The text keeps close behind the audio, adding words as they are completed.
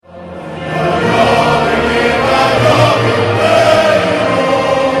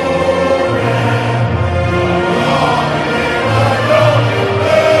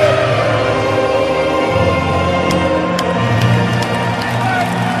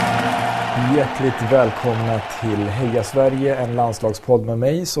Hjärtligt välkomna till Heja Sverige, en landslagspodd med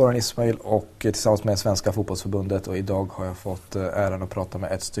mig, Soran Ismail, och tillsammans med Svenska fotbollsförbundet. Och idag har jag fått äran att prata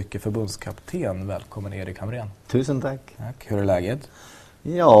med ett stycke förbundskapten. Välkommen Erik Hamrén. Tusen tack. Tack. Hur är läget?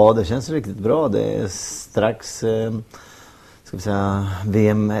 Ja, det känns riktigt bra. Det är strax ska vi säga,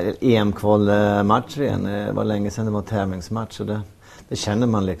 EM-kvalmatch igen. Det var länge sedan det var tävlingsmatch. Och det känner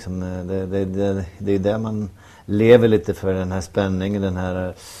man liksom. Det är där man lever lite för, den här spänningen, den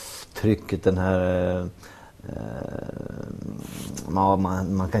här trycket, den här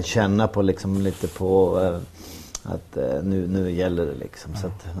man kan känna på liksom lite på att nu gäller det liksom. Så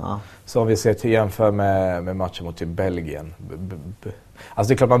att, ja. Så om vi ser till jämför med matchen mot Belgien. Alltså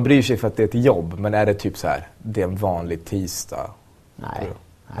det är klart man bryr sig för att det är ett jobb, men är det typ så här, det är en vanlig tisdag?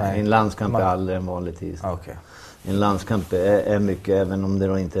 Nej, en landskamp är aldrig en vanlig tisdag. Okay. En landskamp är mycket, även om det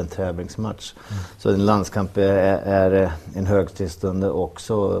då inte är en tävlingsmatch. Så en landskamp är en högtidsstund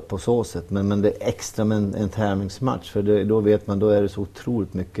också på så sätt. Men det är extra med en tävlingsmatch. För då vet man, då är det så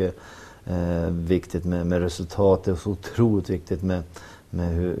otroligt mycket viktigt med resultat. Det är så otroligt viktigt med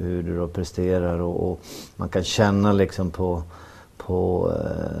hur du då presterar. Och man kan känna liksom på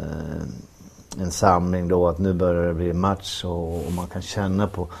en samling då att nu börjar det bli match. Och man kan känna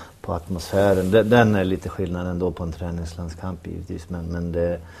på atmosfären. Den är lite skillnaden då på en träningslandskamp givetvis. Men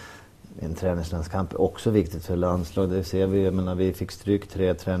en träningslandskamp är också viktigt för landslag. Det ser vi. Jag menar, vi fick stryk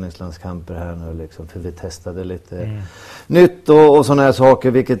 3 träningslandskamper här nu liksom, för vi testade lite nytt och sådana här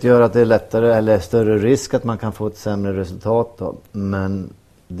saker, vilket gör att det är lättare eller större risk att man kan få ett sämre resultat då. Men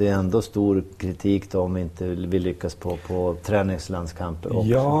det är ändå stor kritik då om vi inte vill lyckas på träningslandskamper också.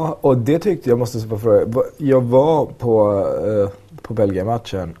 Ja, och det tyckte jag, måste bara fråga. Jag var på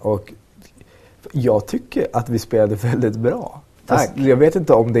Belgien-matchen och jag tycker att vi spelade väldigt bra. Fast jag vet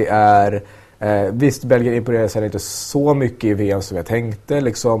inte om det är... visst, Belgien imponerade sig inte så mycket i VM som jag tänkte.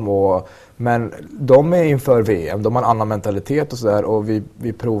 Liksom, men de är inför VM. De har en annan mentalitet och sådär. Och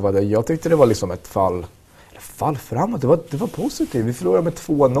vi provade. Jag tyckte det var liksom ett fall framåt. Det var positivt. Vi förlorade med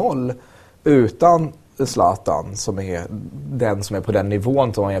 2-0 utan Zlatan, som är den som är på den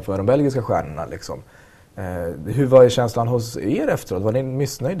nivån som man jämför med de belgiska stjärnorna. Liksom. Hur var känslan hos er efteråt? Var ni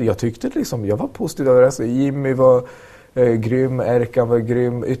missnöjda? Jag tyckte liksom, jag var positiv överraskad. Jimmy var grym, Erkan var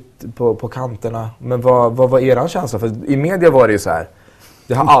grym på kanterna. Men vad var eran känsla? För i media var det ju så här.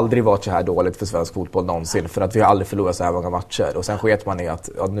 Det har aldrig varit så här dåligt för svensk fotboll någonsin. För att vi har aldrig förlorat så här många matcher. Och sen sket man i att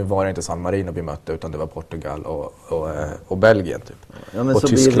nu var det inte San Marino vi mötte, utan det var Portugal och Belgien typ. Ja, men och så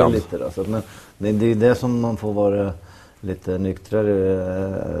Tyskland. blir det lite då. Så, men det är det som man får vara lite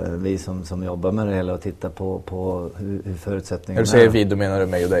nyktrare, vi som jobbar med det hela, och titta på hur förutsättningarna är. När du säger vi, då menar du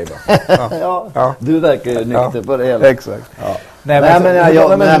mig och dig då? Ja. Du verkar ju nykter på det hela. Exakt. Ja.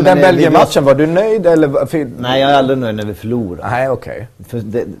 Men den Belgien-matchen, var du nöjd? Eller? Nej, jag är aldrig nöjd när vi förlorar. Nej, okej. För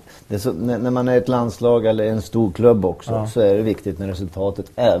det är så, när man är ett landslag eller en stor klubb också, så är det viktigt med resultatet,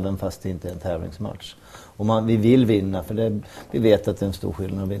 även fast det inte är en tävlingsmatch. Och vi vill vinna, för vi vet att det är en stor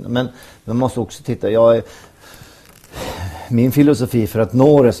skillnad att vinna. Men man måste också titta, min filosofi för att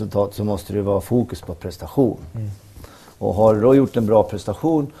nå resultat, så måste det vara fokus på prestation. Och har du då gjort en bra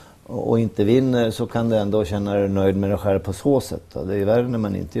prestation och inte vinner, så kan du ändå känna dig nöjd med dig själv på så sätt. Det är värre när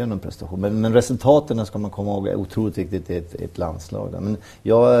man inte gör någon prestation. Men resultaten ska man komma ihåg är otroligt viktigt i ett landslag. Men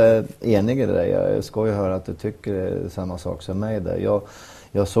jag är enig i det där. Jag ska ju höra att du tycker samma sak som mig där.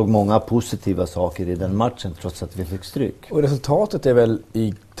 Jag såg många positiva saker i den matchen, trots att vi fick stryk. Och resultatet är väl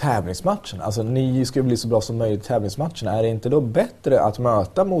i tävlingsmatchen. Alltså ni ska bli så bra som möjligt i tävlingsmatchen. Är det inte då bättre att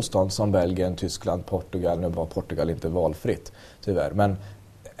möta motstånd som Belgien, Tyskland, Portugal? Nu var Portugal inte valfritt tyvärr. Men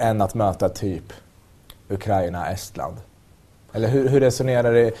än att möta typ Ukraina, Estland. Eller hur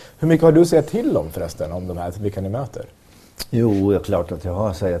resonerar det? Hur mycket har du att säga till om förresten, om de här vilka ni möter? Jo, det är klart att jag har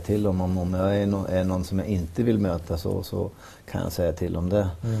att säga till om jag är någon som jag inte vill möta, så kan jag säga till om det.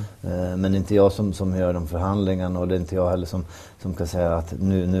 Men inte jag som gör de förhandlingarna, och det är inte jag heller som kan säga att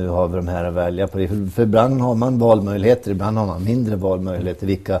nu har vi de här att välja på. För ibland har man valmöjligheter, ibland har man mindre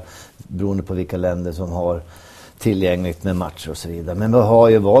valmöjligheter, beroende på vilka länder som har tillgängligt med matcher och så vidare. Men vi har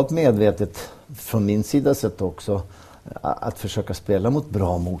ju valt medvetet från min sida sett också att försöka spela mot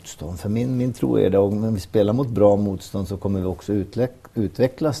bra motstånd. För min tro är det, och när vi spelar mot bra motstånd så kommer vi också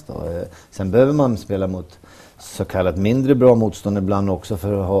utvecklas då. Sen behöver man spela mot så kallat mindre bra motstånd ibland också,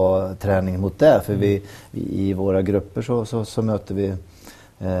 för att ha träning mot det. För vi i våra grupper så möter vi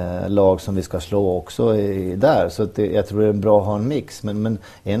lag som vi ska slå också där. Så att jag tror det är bra att ha en mix. Men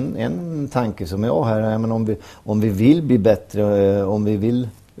en tanke som jag har här är, men om vi vill bli bättre, om vi vill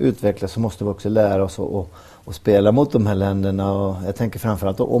utvecklas, så måste vi också lära oss och spela mot de här länderna. Och jag tänker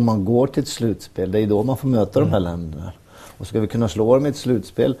framförallt om man går till ett slutspel, det är då man får möta de här länderna. Och ska vi kunna slå dem i ett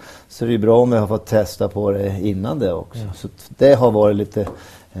slutspel så är det ju bra om vi har fått testa på det innan det också. Så det har varit lite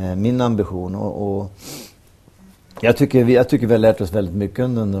min ambition. Och jag tycker vi har lärt oss väldigt mycket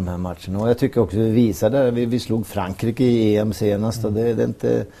under de här matcherna. Och jag tycker också vi visade, vi slog Frankrike i EM senast. Och det är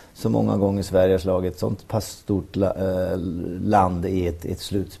inte så många gånger Sverige har slagit ett sånt pass stort land i ett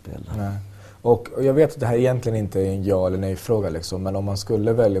slutspel. Nej. Och jag vet att det här egentligen inte är en ja eller nej fråga liksom, men om man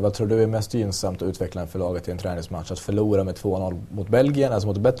skulle välja, vad tror du är mest gynnsamt att utveckla för laget i en träningsmatch? Att förlora med 2-0 mot Belgien, alltså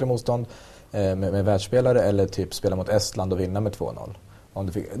mot ett bättre motstånd med världsspelare, eller typ spela mot Estland och vinna med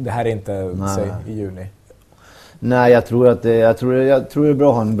 2-0? Det här är inte i juni. Nej, jag tror det är bra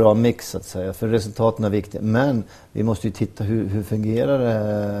att ha en bra mix så att säga, för resultaten är viktiga. Men vi måste ju titta hur fungerar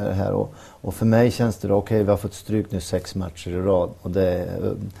det här. Och för mig känns det okej, vi har fått stryk nu 6 matcher i rad. Och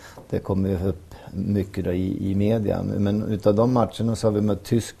det kommer ju upp mycket då i media. Men utav de matcherna så har vi mött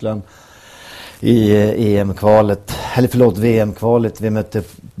Tyskland i VM-kvalet. Vi mötte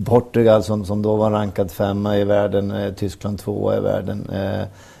Portugal som då var rankad 5 i världen, Tyskland 2 i världen.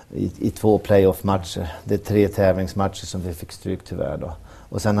 I 2 playoff-matcher. Det är 3 tävlingsmatcher som vi fick stryk tyvärr då.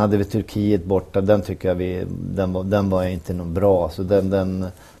 Och sen hade vi Turkiet borta. Den tycker jag den var inte någon bra. Så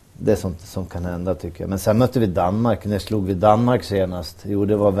det är sånt som kan hända tycker jag. Men sen mötte vi Danmark. När slog vi Danmark senast? Jo,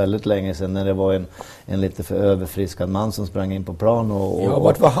 det var väldigt länge sedan när det var en lite för överfriskad man som sprang in på plan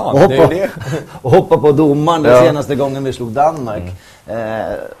vart var han? Och hoppade på domaren den senaste gången vi slog Danmark.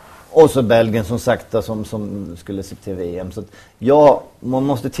 Och så Belgien som sagt som skulle se till VM. Så att, man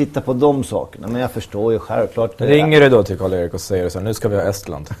måste titta på de sakerna. Men jag förstår ju självklart. Ringer du då till Karl-Erik och säger så här, nu ska vi ha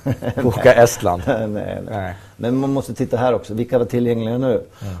Estland. Boka Estland. Nej. Men man måste titta här också. Vilka var tillgängliga nu?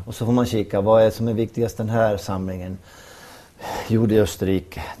 Och så får man kika, vad är som är viktigast den här samlingen? Jo, det är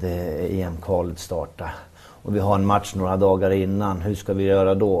Österrike. Det är EM-kvalet starta. Och vi har en match några dagar innan. Hur ska vi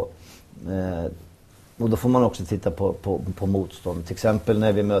göra då? Och då får man också titta på motstånd. Till exempel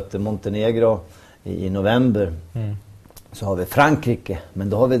när vi möter Montenegro i november så har vi Frankrike. Men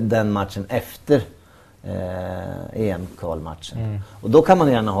då har vi den matchen efter EM-kvalmatchen. Och då kan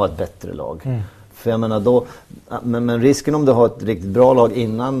man gärna ha ett bättre lag. För jag menar men risken om du har ett riktigt bra lag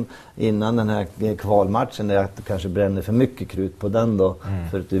innan den här kvalmatchen är att du kanske bränner för mycket krut på den då.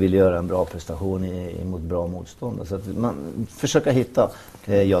 För att du vill göra en bra prestation mot bra motstånd. Så att man försöker hitta.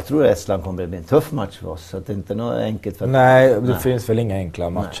 Jag tror att Estland kommer att bli en tuff match för oss. Så att det inte är något enkelt. Nej, det finns väl inga enkla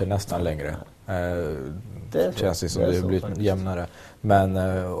matcher nästan längre. Det känns ju som det blir jämnare. Men,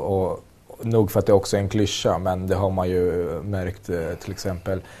 och nog för att det också är en klyscha, men det har man ju märkt till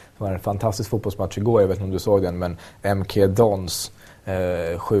exempel. Det var en fantastisk fotbollsmatch igår, jag vet inte om du såg den, men MK Dons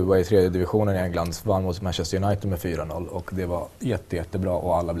 7 i 3:e divisionen i England vann mot Manchester United med 4-0 och det var jättebra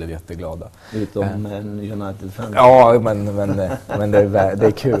och alla blev jätteglada. Utom en United-fan. Ja, men det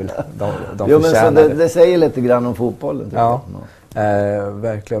är kul. De men det säger lite grann om fotbollen. Ja,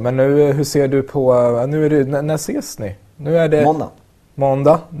 verkligen. Men nu, hur ser du på, när ses ni? Nu är det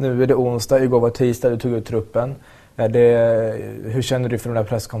måndag, nu är det onsdag, igår var tisdag, du tog ut truppen. Hur känner du för de där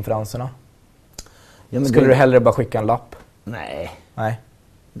presskonferenserna? Skulle du hellre bara skicka en lapp? Nej.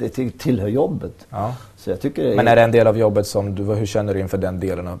 Det tillhör jobbet. Ja. Så jag tycker men är det en del av jobbet hur känner du inför den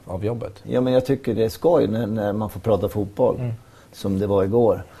delen av jobbet? Ja, men jag tycker det är skoj när man får prata fotboll. Som det var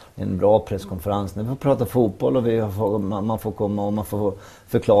igår. En bra presskonferens. När vi får prata fotboll och man får komma och man får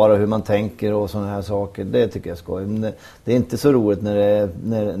förklara hur man tänker och sådana här saker. Det tycker jag är skoj. Men det är inte så roligt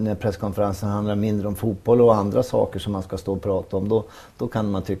när presskonferensen handlar mindre om fotboll och andra saker som man ska stå och prata om. Då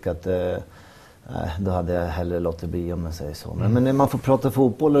kan man tycka att då hade jag hellre låtit bli om man säger så. Men när man får prata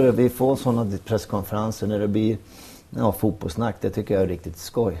fotboll och vi får sådana presskonferenser när det blir fotbollssnack, det tycker jag är riktigt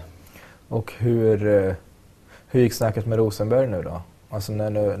skoj. Och hur gick snacket med Rosenberg nu då? Alltså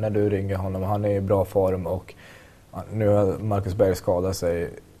när du ringer honom, han är i bra form och nu har Marcus Berg skadat sig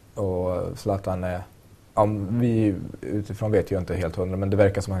och Zlatan är, vi utifrån vet ju inte helt 100, men det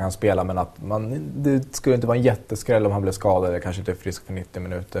verkar som att han kan spela, men att det skulle inte vara en jätteskräll om han blev skadad eller kanske inte är frisk för 90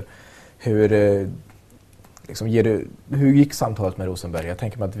 minuter. Hur gick samtalet med Rosenberg? Jag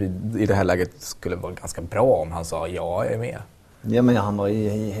tänker mig att vi i det här läget skulle vara ganska bra om han sa ja, jag är med. Ja, men han var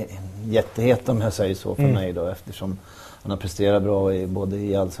jättehet om jag säger så för mig då, eftersom han har presterat bra både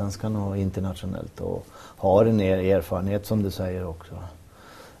i Allsvenskan och internationellt och har en erfarenhet som du säger också.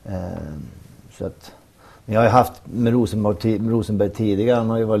 Så att, jag har ju haft med Rosenberg tidigare, han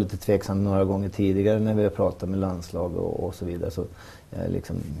har ju varit lite tveksam några gånger tidigare när vi har pratat med landslag och så vidare. Så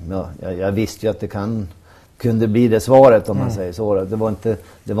jag visste ju att det kunde bli det svaret om man säger så. Det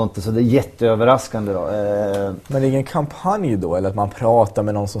var inte så det jätteöverraskande då. Men det är ingen kampanj då, eller att man pratar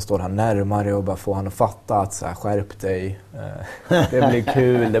med någon som står här närmare och bara får han att fatta att så här, skärp dig, det blir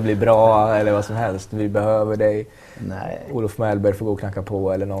kul, det blir bra eller vad som helst, vi behöver dig. Nej. Olof Mellberg får gå och knacka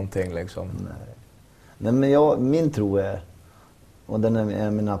på eller någonting liksom. Nej men min tro är, och den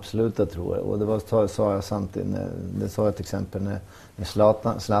är min absoluta tro, och det var sa jag samtidigt, det sa jag till exempel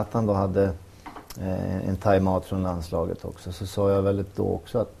när Zlatan då hade en timeout från landslaget också, så sa jag väldigt då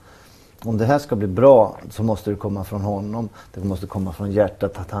också att om det här ska bli bra så måste det komma från honom, det måste komma från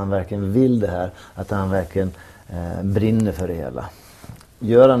hjärtat, att han verkligen vill det här, att han verkligen brinner för det hela.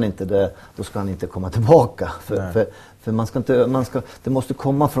 Gör han inte det, då ska han inte komma tillbaka. För det måste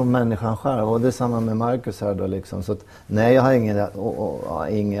komma från människan själv. Och det är samma med Marcus här då liksom. Så att, nej, jag har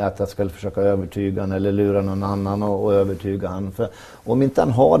inget att jag ska försöka övertyga han eller lura någon annan och övertyga han. För om inte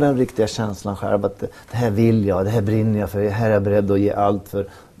han har den riktiga känslan själv att det här vill jag, det här brinner jag för, det här är jag beredd att ge allt för.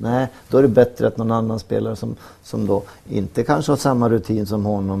 Nej, då är det bättre att någon annan spelare som då inte kanske har samma rutin som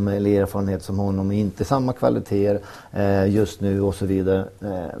honom eller erfarenhet som honom, inte samma kvaliteter just nu och så vidare.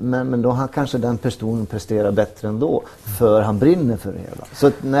 Men då har kanske den personen presterar bättre ändå, för han brinner för det hela.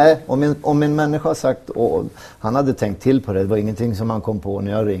 Så nej, om en människa har sagt, och han hade tänkt till på det var ingenting som han kom på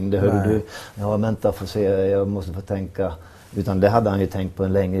när jag ringde, hörde du, ja vänta får se, jag måste få tänka, utan det hade han ju tänkt på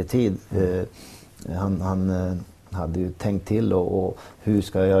en längre tid. Han hade ju tänkt till och hur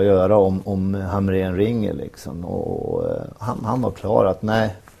ska jag göra om Hamrén ringer liksom, och han var klar att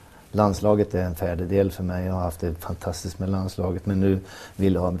nej, landslaget är en färdig del för mig, jag har haft det fantastiskt med landslaget, men nu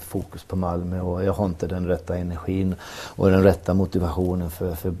vill jag ha fokus på Malmö och jag har inte den rätta energin och den rätta motivationen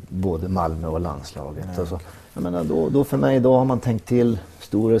för både Malmö och landslaget. Ja. Så, jag menar, då för mig, då har man tänkt till,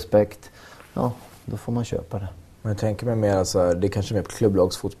 stor respekt, ja, då får man köpa det. Men jag tänker mig mer alltså, det är kanske mer på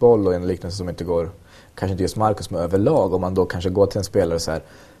klubblagsfotboll och en liknelse som inte går, kanske inte just Marcus, men överlag, om man då kanske går till en spelare så här,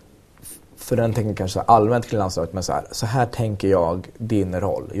 för den tänker kanske allmänt till landslaget, men så här tänker jag din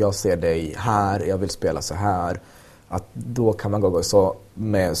roll, jag ser dig här, jag vill spela så här, att då kan man gå så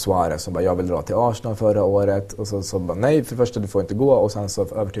med Suarez som bara, jag vill dra till Arsenal förra året, och så bara, nej för första du får inte gå, och sen så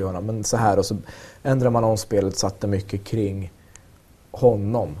övertygar honom, men så här, och så ändrar man om spelet, satte mycket kring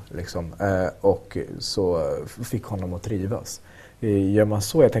honom liksom, och så fick honom att trivas. Gör man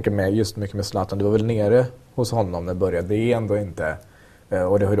så, jag tänker med just mycket med Zlatan, du var väl nere hos honom när det började, det är ändå inte,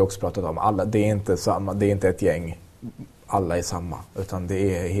 och det har du också pratat om, alla, det är inte samma, det är inte ett gäng, alla är samma, utan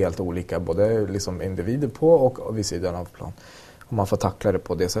det är helt olika, både liksom individer på och vid sidan av plan, och man får tackla det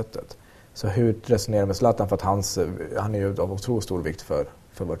på det sättet. Så hur resonerar med Zlatan, för att han är ju av otroligt stor vikt för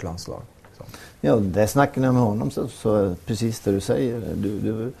vårt landslag. Ja, det snackar jag med honom så precis det du säger.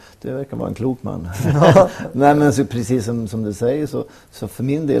 Du verkar vara en klok man. Ja. Nej, men så precis som du säger, så för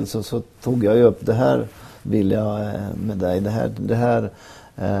min del så tog jag ju upp det här, vill jag med dig, det här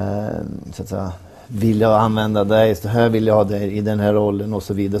så att säga, vill jag använda dig, så här vill jag ha dig i den här rollen och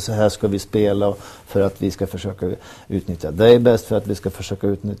så vidare, så här ska vi spela för att vi ska försöka utnyttja dig bäst, för att vi ska försöka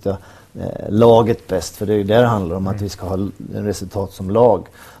utnyttja laget bäst, för det är ju det handlar om, att vi ska ha en resultat som lag.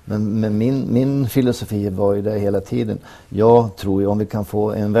 Men min filosofi var ju det hela tiden. Jag tror ju om vi kan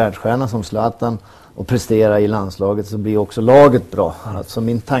få en världsstjärna som Zlatan och prestera i landslaget, så blir också laget bra. Alltså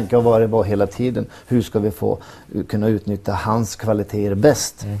min tanke var hela tiden, hur ska vi kunna utnyttja hans kvaliteter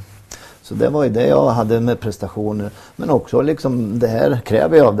bäst. Så det var ju det jag hade med prestationer. Men också liksom, det här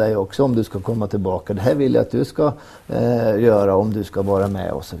kräver jag av dig också om du ska komma tillbaka. Det här vill jag att du ska göra om du ska vara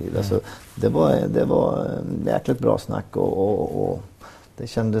med och så vidare. Så det var jäkligt bra snack och det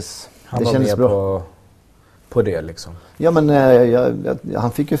kändes Han var med bra på det liksom. Ja, men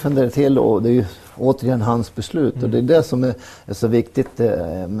han fick ju fundera till, och det är ju återigen hans beslut. Och det är det som är så viktigt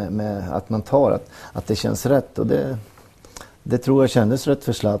med att man tar att det känns rätt. Och det tror jag kändes rätt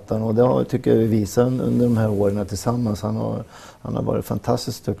för Zlatan, och det tycker jag vi visar under de här åren tillsammans. Han har varit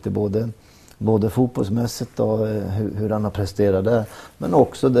fantastiskt duktig både fotbollsmässigt och hur han har presterat där, men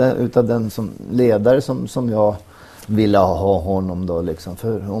också utav den som ledare som jag ville ha honom då liksom.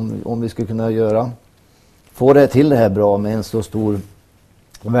 För om vi skulle kunna få det till det här bra med en så stor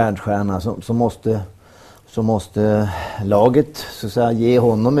världsstjärna, så måste laget så att säga ge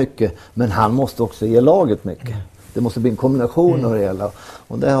honom mycket, men han måste också ge laget mycket. Det måste bli en kombination av det hela.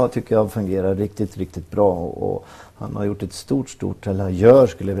 Och det tycker jag fungerar riktigt, riktigt bra. Och han har gjort ett stort, eller gör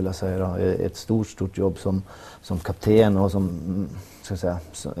skulle jag vilja säga, ett stort jobb som kapten och som, ska jag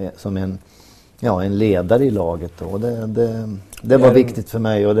säga, som en ledare i laget. Och det var viktigt för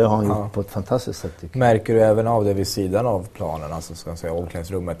mig, och det har han gjort på ett fantastiskt sätt, tycker jag. Märker du även av det vid sidan av planen, alltså ska jag säga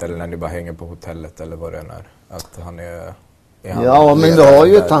omklädningsrummet, eller när ni bara hänger på hotellet eller vad det är, att han är ja, men vi har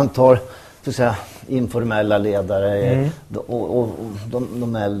ju ett antal för att säga, informella ledare och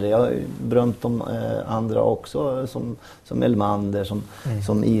de äldre. Jag har ju berömt de andra också som Elmander,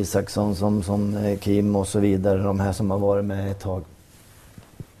 som Isaksson, som Kim och så vidare. De här som har varit med ett tag.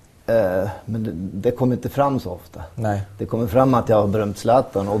 Men det kommer inte fram så ofta. Nej. Det kommer fram att jag har berömt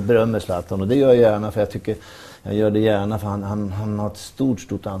Zlatan och berömmer Zlatan, och det gör jag gärna, för jag gör det gärna för han har ett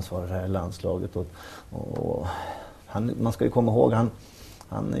stort ansvar för det här landslaget, och man ska ju komma ihåg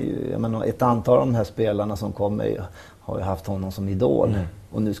han är ju, jag menar, ett antal av de här spelarna som kommer har ju haft honom som idol,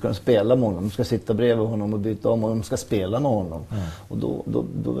 och nu ska de spela med honom, de ska sitta bredvid honom och byta om, och de ska spela med honom, och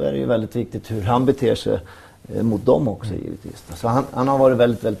då är det ju väldigt viktigt hur han beter sig mot dem också, givetvis. Så han har varit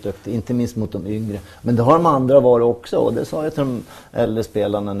väldigt, väldigt duktig, inte minst mot de yngre. Men det har de andra varit också, och det sa jag till de äldre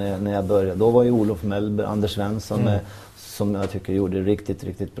spelarna när jag började. Då var ju Olof Mellberg, Anders Svensson som jag tycker gjorde riktigt,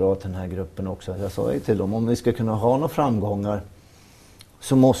 riktigt bra till den här gruppen också. Jag sa ju till dem, om vi ska kunna ha några framgångar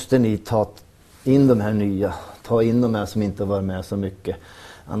så måste ni ta in de här nya, ta in de här som inte har varit med så mycket.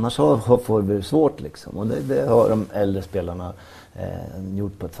 Annars får vi svårt liksom. Och det har de äldre spelarna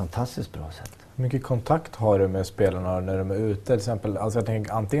gjort på ett fantastiskt bra sätt. Hur mycket kontakt har du med spelarna när de är ute? Till exempel, alltså jag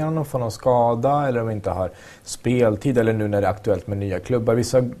tänker antingen om de får någon skada eller om de inte har speltid, eller nu när det är aktuellt med nya klubbar.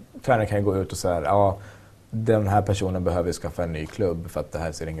 Vissa tränare kan ju gå ut och säga, ja, den här personen behöver skaffa en ny klubb för att det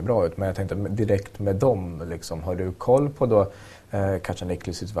här ser inget bra ut. Men jag tänkte direkt med dem, liksom, har du koll på då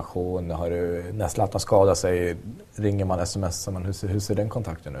Kacaniklis situation? Har du, när Zlatan skadar sig, ringer man, smsar man? Hur ser den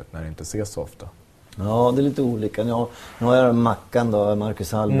kontakten ut när det inte ses så ofta? Ja, det är lite olika. Nu har jag Mackan då,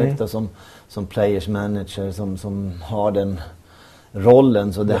 Marcus Hallbäck då, som players manager som har den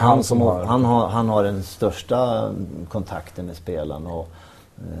rollen, så det är han har den största kontakten med spelaren, och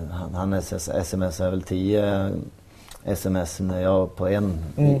han smsar väl 10 sms när jag på en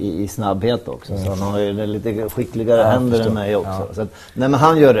i snabbhet också, så han har ju lite skickligare händer än mig också. Så att, nej, men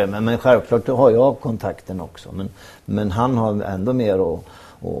han gör det, men självklart har jag kontakten också, men han har ändå mer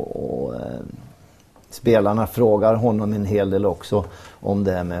och spelarna frågar honom en hel del också om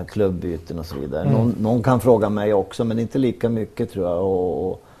det här med klubbbyten och så vidare. Någon kan fråga mig också, men inte lika mycket tror jag.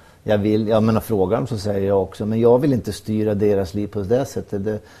 Och jag menar, frågar dem så säger jag också, men jag vill inte styra deras liv på det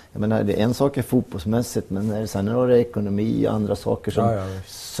sättet. Jag menar, det är en sak är fotbollsmässigt, men sen är det ekonomi och andra saker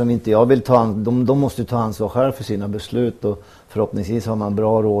som inte jag vill ta. De måste ta ansvar själv för sina beslut, och förhoppningsvis har man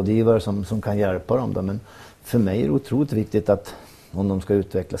bra rådgivare som kan hjälpa dem då. Men för mig är det otroligt viktigt att om de ska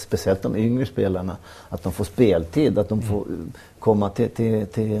utvecklas, speciellt de yngre spelarna, att de får speltid, att de får komma till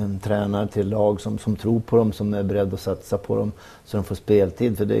en tränare, till lag som tror på dem, som är beredd att satsa på dem, så de får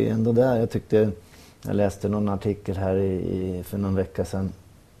speltid. För det är ju ändå där, jag läste någon artikel här för någon vecka sedan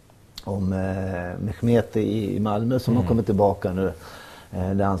om Mehmet i Malmö som har kommit tillbaka nu.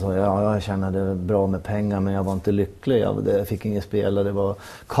 Där han sa, jag kände bra med pengar, men jag var inte lycklig, jag fick ingen spela, det var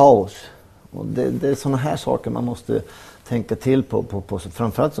kaos. Och det är sådana här saker man måste tänka till på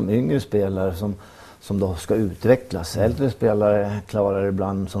framförallt som yngre spelare som då ska utvecklas. Äldre spelare klarar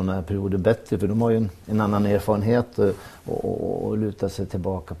ibland sådana här perioder bättre, för de har ju en annan erfarenhet och luta sig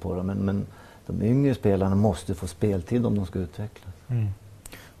tillbaka på dem. Men de yngre spelarna måste få speltid om de ska utvecklas.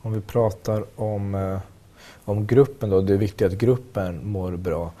 Om vi pratar om gruppen då, det är viktigt att gruppen mår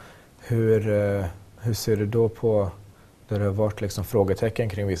bra. Hur ser du då på där det har varit liksom frågetecken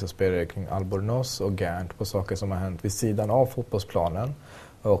kring vissa spelare, kring Albornoz och Gärnt, på saker som har hänt vid sidan av fotbollsplanen,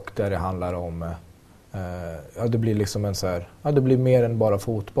 och där det handlar om det blir liksom det blir mer än bara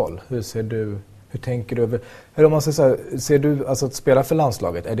fotboll. Hur tänker du om man säger så här, ser du alltså att spela för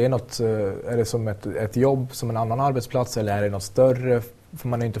landslaget, är det som ett jobb, som en annan arbetsplats, eller är det något större? För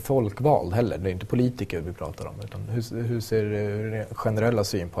man är inte folkvald heller, det är inte politiker vi pratar om, utan hur ser du generella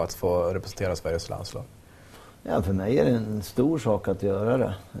syn på att få representera Sveriges landslag? Ja, för mig är det en stor sak att göra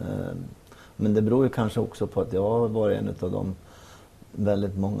det. Men det beror ju kanske också på att jag har varit en av de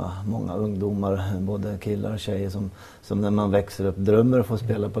väldigt många ungdomar, både killar och tjejer, som när man växer upp drömmer att få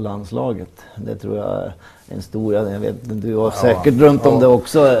spela på landslaget. Det tror jag är en stor, jag vet, du har säkert drömt om det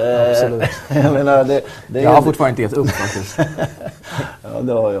också. Absolut. Jag menar, jag har fortfarande inte gett upp faktiskt. Ja,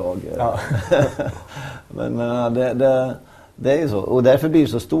 det har jag. Ja. Men det är ju så, och därför blir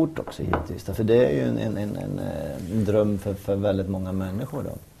det så stort också givetvis. För det är ju en dröm för väldigt många människor då.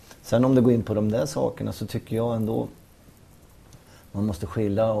 Sen om det går in på de där sakerna, så tycker jag ändå man måste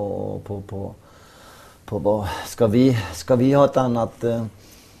skilja på vad ska vi ha ett annat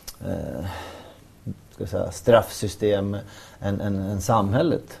ska säga, straffsystem än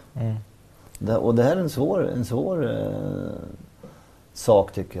samhället. Och det här är en svår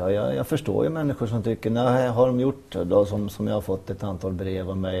sak tycker jag. Jag förstår ju människor som tycker, nej, har de gjort det då, som jag har fått ett antal brev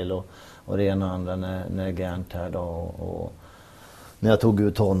och mejl och det ena och andra när Gärnt här då, och när jag tog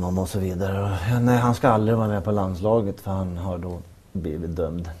ut honom och så vidare. Nej, han ska aldrig vara med på landslaget för han har då blivit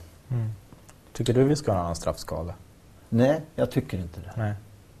dömd. Tycker du vi ska ha en annan straffskala? Nej, jag tycker inte det. Nej.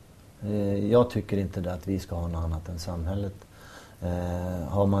 Jag tycker inte det att vi ska ha något annat än samhället.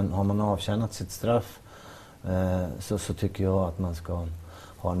 Har man avtjänat sitt straff så tycker jag att man ska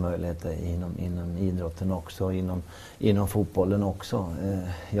ha en möjlighet inom idrotten också, inom fotbollen också.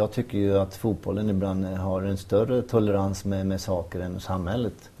 Jag tycker ju att fotbollen ibland har en större tolerans med saker än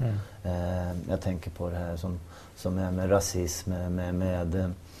samhället. Jag tänker på det här som är med rasism,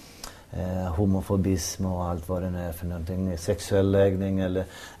 med homofobism och allt vad det är för någonting, sexuell läggning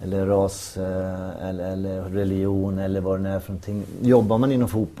eller ras eller religion eller vad det är för någonting. Jobbar man inom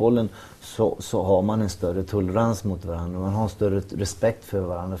fotbollen så har man en större tolerans mot varandra, man har en större respekt för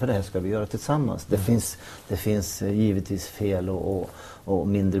varandra, för det här ska vi göra tillsammans. Det finns givetvis fel och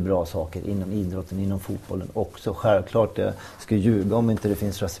mindre bra saker inom idrotten, inom fotbollen också. Självklart, jag ska ljuga om inte det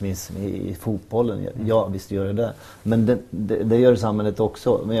finns rasism i fotbollen. Ja, visst gör det. Men det gör samhället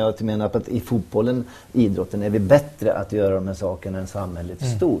också. Men jag menar att i fotbollen, idrotten, är vi bättre att göra de här sakerna än samhället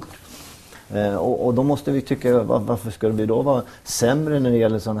stort. Och då måste vi tycka, varför ska vi då vara sämre när det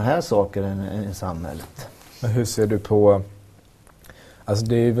gäller sådana här saker än samhället? Men hur ser du på, alltså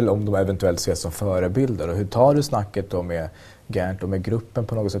det är väl om de eventuellt ses som förebilder, och hur tar du snacket då med Gerndt och med gruppen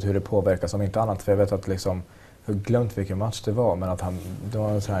på något sätt, hur det påverkas om inte annat? För jag vet att liksom, jag har glömt vilken match det var, men att det var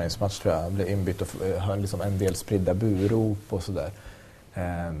en träningsmatch tror jag, han blev inbytt och hörde liksom en del spridda burop och sådär.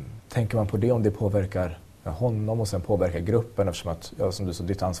 Tänker man på det, om det påverkar honom och sen påverkar gruppen, eftersom att, ja, som du sa,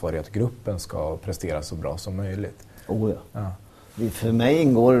 ditt ansvar är att gruppen ska prestera så bra som möjligt? Ja. För mig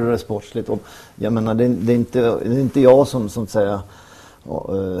ingår det sportsligt. Och jag menar, det är inte jag som säger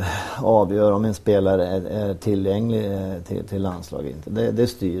avgör om en spelare är tillgänglig till landslaget. Det är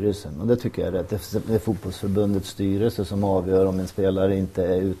styrelsen, och det tycker jag är rätt. Det är fotbollsförbundets styrelse som avgör om en spelare inte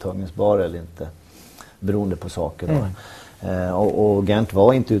är uttagningsbar eller inte, beroende på saker. Och Gerndt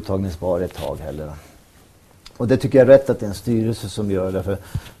var inte uttagningsbar ett tag heller. Och det tycker jag är rätt att det är en styrelse som gör det. För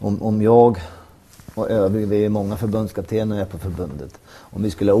om jag och övriga, vi är många förbundskaptener på förbundet, om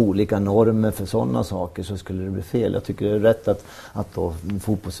vi skulle ha olika normer för sådana saker så skulle det bli fel. Jag tycker det är rätt att då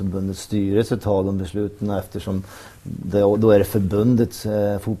fotbollsförbundets styrelse tar de besluten, eftersom då är det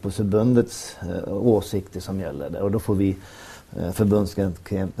fotbollsförbundets åsikter som gäller där. Och då får vi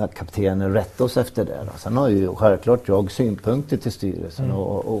förbundskaptener rätta oss efter det. Sen har ju självklart jag synpunkter till styrelsen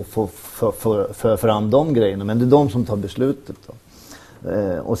och får för fram de grejerna, men det är de som tar beslutet då.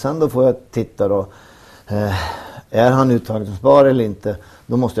 Och sen då får jag titta då, är han uttagningsbar eller inte?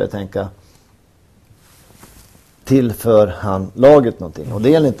 Då måste jag tänka, tillför han laget någonting? Och det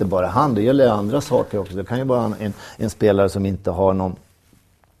gäller inte bara han, det gäller andra saker också. Det kan ju vara en spelare som inte har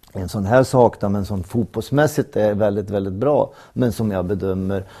en sån här sak då, men som fotbollsmässigt är väldigt, väldigt bra, men som jag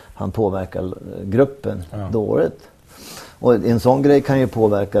bedömer han påverkar gruppen dåligt. Och en sån grej kan ju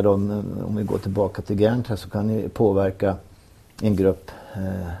påverka dem, om vi går tillbaka till Gerndt här, så kan det påverka en grupp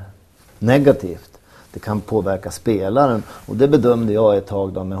negativt. Det kan påverka spelaren, och det bedömde jag ett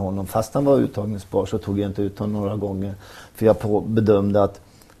tag då med honom. Fast han var uttagningsbar så tog jag inte ut honom några gånger, för jag bedömde att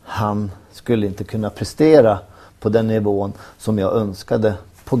han skulle inte kunna prestera på den nivån som jag önskade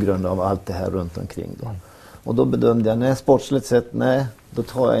på grund av allt det här runt omkring då. Och då bedömde jag, nej, sportsligt sett, nej, då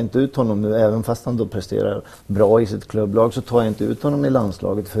tar jag inte ut honom nu, även fast han då presterar bra i sitt klubblag, så tar jag inte ut honom i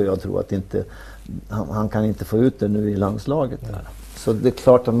landslaget, för jag tror att han kan inte få ut det nu i landslaget där. Så det är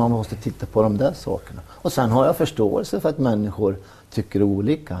klart att man måste titta på de där sakerna. Och sen har jag förståelse för att människor tycker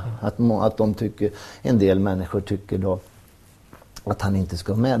olika. Att de tycker, en del människor tycker då att han inte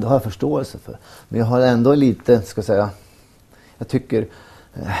ska vara med. Det har jag förståelse för. Men jag har ändå lite, jag tycker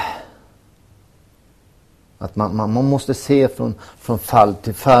att man måste se från fall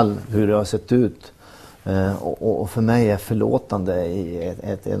till fall hur det har sett ut. Och för mig är förlåtande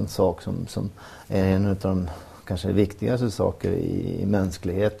en sak som är en av de kanske viktigaste saker i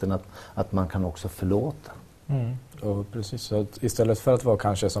mänskligheten, att man kan också förlåta. Och precis, så att istället för att vara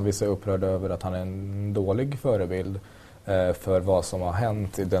kanske som vissa är upprörda över att han är en dålig förebild för vad som har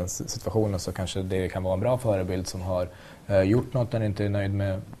hänt i den situationen, så kanske det kan vara en bra förebild som har gjort något den inte är nöjd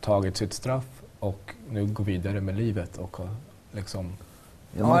med, tagit sitt straff och nu går vidare med livet och har liksom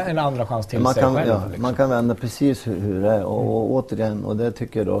en andra chans till sig själv. Liksom. Man kan vända precis hur det är, och återigen, och det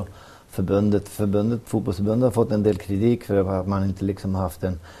tycker jag då fotbollsförbundet har fått en del kritik för att man inte liksom haft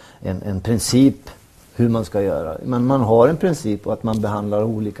en princip hur man ska göra. Men man har en princip, och att man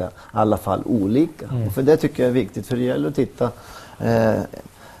behandlar i alla fall olika. Och för det tycker jag är viktigt, för det gäller att titta.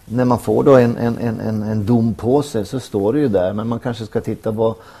 när man får då en dom på sig så står det ju där. Men man kanske ska titta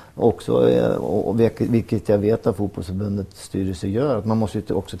på också, och vilket jag vet att fotbollsförbundets styrelse gör, att man måste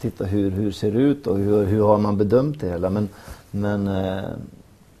ju också titta hur ser det ut och hur har man bedömt det hela. Men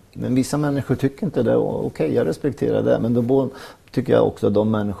vissa människor tycker inte det, och okej, jag respekterar det, men då tycker jag också att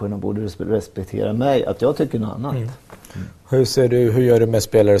de människorna borde respektera mig, att jag tycker något annat. Hur gör du med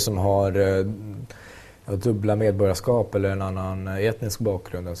spelare som har dubbla medborgarskap eller en annan etnisk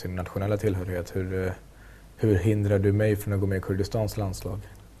bakgrund än sin nationella tillhörighet? Hur hindrar du mig från att gå med i Kurdistans landslag?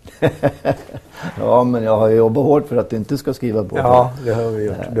 Ja, men jag har ju jobbat hårt för att du inte ska skriva på. Ja, det har vi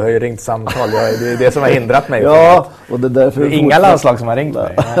gjort. Du har ju ringt samtal. Det är det som har hindrat mig. Ja, och det är därför... Det är inga landslag som har ringt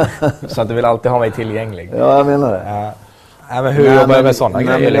mig. Så att du vill alltid ha mig tillgänglig. Ja, jag menar det. Ja. Men hur jobbar jag med sådana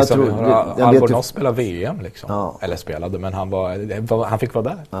grejer? Liksom, Albornoz spelade VM liksom. Ja. Eller spelade, men han fick vara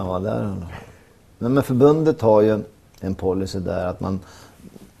där. Han var där. Men förbundet har ju en policy där att man...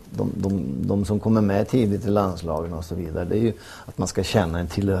 De som kommer med tidigt i landslagen och så vidare, det är ju att man ska känna en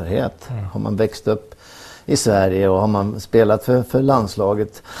tillhörighet. Har man växt upp i Sverige och har man spelat för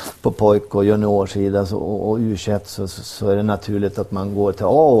landslaget på pojk- och juniorsidan och U21 så är det naturligt att man går till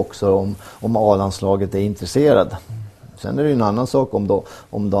A också om A-landslaget är intresserad. Sen är det ju en annan sak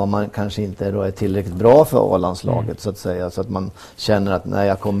om då man kanske inte är tillräckligt bra för A-landslaget så att säga, så att man känner att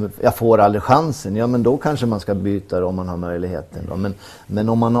nej, jag får aldrig chansen. Ja, men då kanske man ska byta då, om man har möjligheten då. Men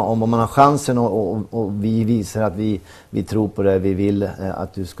om man har chansen och vi visar att vi tror på det, vi vill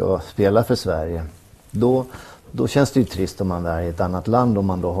att du ska spela för Sverige, då känns det ju trist om man är i ett annat land, om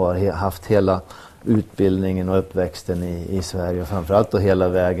man då har haft hela utbildningen och uppväxten i Sverige och framförallt då hela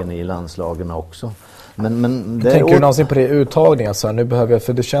vägen i landslagen också. Men det tänker du någonsin på det uttagningen? Så här, nu behöver jag,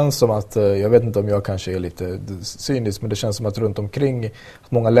 för det känns som att, jag vet inte om jag kanske är lite cynisk, men det känns som att runt omkring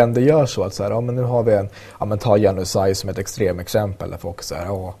att många länder gör så att så här, men nu har vi ta Januzaj som ett extremexempel där folk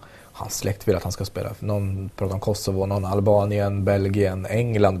säger, hans släkt vill att han ska spela. Någon pratar om Kosovo, någon Albanien, Belgien,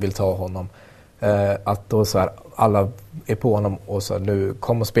 England vill ta honom. Att då så här, alla är på honom och så här, nu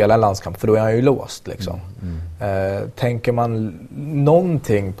kommer att spela en landskamp, för då är han ju låst liksom. Tänker man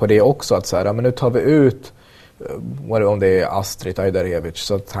någonting på det också, att så här, men nu tar vi ut om det är Astrit Ajdarevic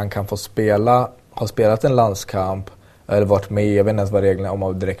så att han kan få ha spelat en landskamp eller varit med, jag vet inte ens vad reglerna, om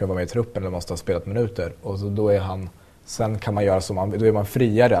man direkt kan vara med i truppen eller måste ha spelat minuter, och så då är han, sen kan man göra som då är man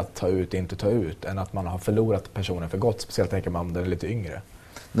friare att ta ut, inte ta ut, än att man har förlorat personen för gott, speciellt tänker man om den är lite yngre.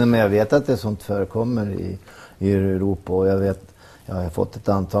 Nej, men jag vet att det sånt förekommer i Europa, och jag har fått ett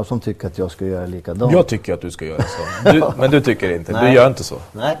antal som tycker att jag ska göra likadant. Jag tycker att du ska göra så. Men du tycker inte. Du gör inte så.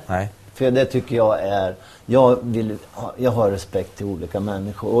 Nej. För det tycker jag är... Jag har respekt till olika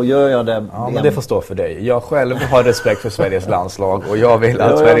människor. Och gör jag det... Ja, men det får stå för dig. Jag själv har respekt för Sveriges landslag. Och jag vill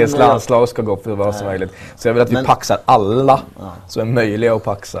att Sveriges landslag ska gå för vad som möjligt. Så jag vill att vi paxar alla som är möjliga att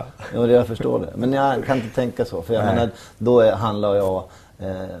paxa. Ja, jag förstår det. Men jag kan inte tänka så. För jag menar, då handlar jag...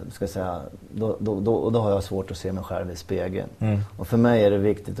 ska säga, då har jag svårt att se mig själv i spegeln. Och för mig är det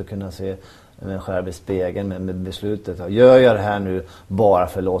viktigt att kunna se mig själv i spegeln med beslutet. Gör jag det här nu bara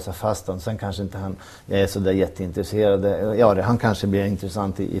för att låsa fast honom, sen kanske inte jag är så där jätteintresserad. Ja, han kanske blir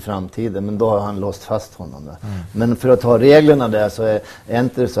intressant i framtiden, men då har han låst fast honom där. Men för att ta reglerna där så är det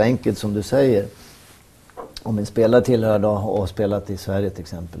inte så enkelt som du säger. Om en spelare tillhör då och spelat i Sverige till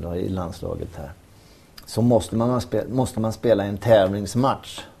exempel då, i landslaget här, så måste man spela en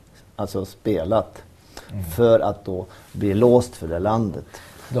tävlingsmatch, alltså spelat, för att då bli låst för det landet.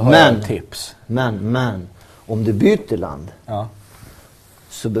 Då har jag en tips. Men om du byter land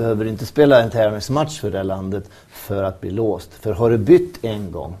så behöver du inte spela en tävlingsmatch för det landet för att bli låst. För har du bytt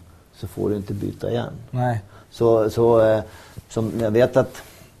en gång så får du inte byta igen. Nej. Så som jag vet att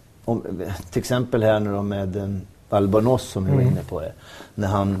till exempel här nu då med Albornoz som jag var inne på det, när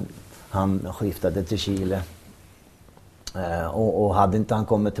han skiftade till Chile och hade inte han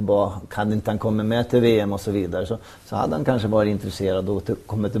kommit med till VM och så vidare, så hade han kanske varit intresserad och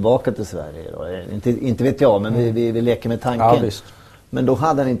kommit tillbaka till Sverige då. Inte vet jag, men vi leker med tanken. Ja, visst. Men då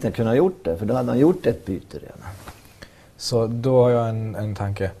hade han inte kunnat gjort det, för då hade han gjort ett byte redan. Så då har jag en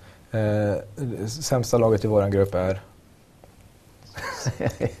tanke. Sämsta laget i våran grupp är...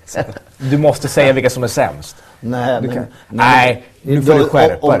 Du måste säga vilka som är sämst. Nej, nu får du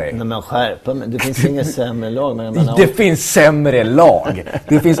skärpa dig. Nej, men skärpa mig. Det finns inget sämre lag. Det finns sämre lag.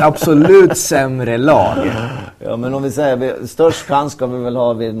 Det finns absolut sämre lag. Ja, men om vi säger störst chans ska vi väl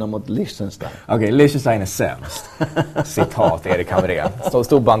ha vinna mot Liechtenstein. Okej, Liechtenstein är sämst. Citat Erik Hamrén.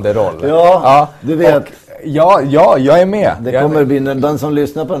 Stor banderoll. Ja, du vet. Ja, jag är med. Det kommer bli, den som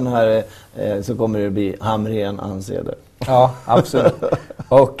lyssnar på den här så kommer det bli Hamrén anser det. Ja, absolut.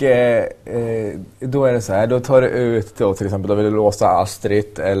 Och då är det så här, då tar du ut då, till exempel, då vill du låsa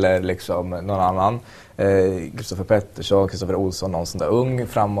Astrid eller liksom någon annan. Kristoffer Pettersson, Kristoffer Olsson, någon sån där ung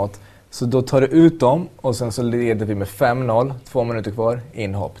framåt. Så då tar du ut dem och sen så leder vi med 5-0, 2 minuter kvar,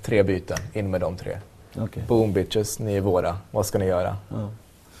 inhopp, 3 byten, in med de 3. Okay. Boom bitches, ni är våra, vad ska ni göra? Ja.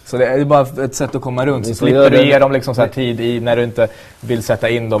 Så det är bara ett sätt att komma runt, så slipper du ge dem liksom så här tid i när du inte vill sätta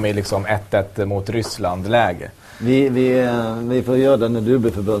in dem i liksom 1-1 mot Ryssland-läge. Vi får göra det när du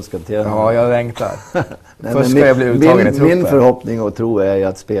blir förbundskapten. Ja, jag längtar. Först ska jag bli uttagen i truppen. Min förhoppning och tro är ju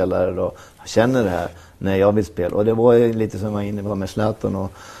att spelare då känner det här när jag vill spela. Och det var ju lite som jag var inne på med Zlatan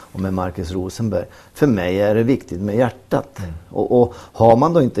och med Marcus Rosenberg. För mig är det viktigt med hjärtat. Och har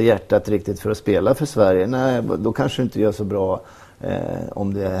man då inte hjärtat riktigt för att spela för Sverige, nej, då kanske det inte gör så bra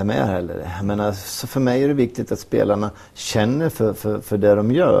om det är med heller. Men alltså, för mig är det viktigt att spelarna känner för det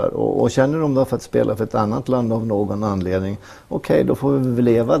de gör. Och känner de då för att spela för ett annat land av någon anledning, okej, då får vi väl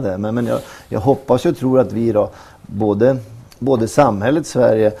leva det. Men jag hoppas och tror att vi då, både samhället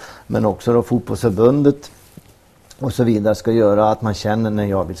Sverige men också då fotbollsförbundet och så vidare, ska göra att man känner när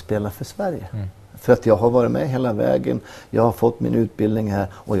jag vill spela för Sverige. För att jag har varit med hela vägen, jag har fått min utbildning här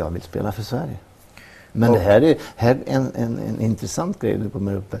och jag vill spela för Sverige. Men det här är en intressant grej du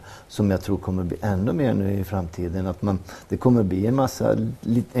kommer uppe, som jag tror kommer bli ännu mer nu i framtiden. Att det kommer bli en massa,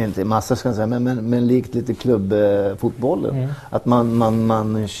 inte massa ska jag säga, men likt lite klubbfotbollen. Att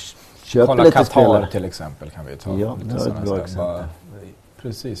man köper kolla lite Qatar spelare. Till exempel kan vi ta. Ja, det är ett bra exempel.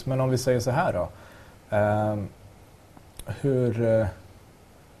 Precis, men om vi säger så här då. Hur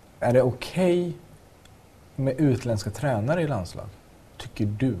är det okej med utländska tränare i landslag? Tycker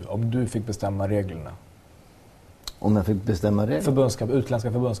du, om du fick bestämma reglerna? Om jag fick bestämma reglerna?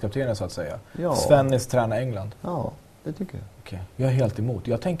 Utländska förbundskaptener så att säga. Ja. Svennis tränar England. Ja, det tycker jag. Okej. Jag är helt emot.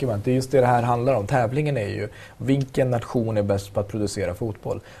 Jag tänker bara att det är just det här handlar om. Tävlingen är ju vilken nation är bäst på att producera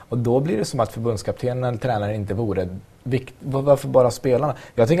fotboll. Och då blir det som att förbundskaptenen eller tränaren inte vore varför bara spelarna?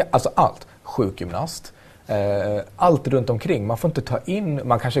 Jag tänker alltså allt. Sjukgymnast. Allt runt omkring. Man får inte ta in,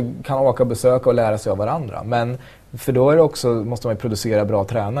 man kanske kan åka och besöka och lära sig av varandra. Men för då är det också, måste man ju producera bra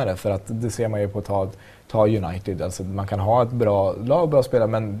tränare, för att det ser man ju på ta United. Alltså man kan ha ett bra lag, bra spelare,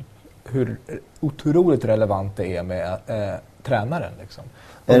 men hur otroligt relevant det är med tränaren liksom.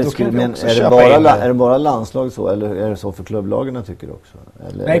 Är det bara landslag så, eller är det så för klubblagen tycker du också?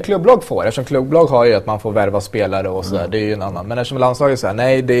 Eller? Nej, klubblag får. Eftersom klubblag har ju att man får värva spelare och sådär, det är ju en annan. Men eftersom landslaget säger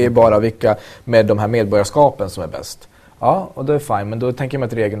nej, det är bara vilka med de här medborgarskapen som är bäst. Ja, och det är fine, men då tänker jag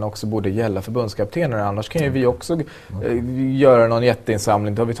att regeln också borde gälla förbundskaptenerna. Annars kan ju vi också göra någon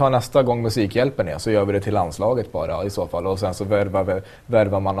jätteinsamling. Då vi tar nästa gång Musikhjälpen är, så gör vi det till landslaget bara i så fall. Och sen så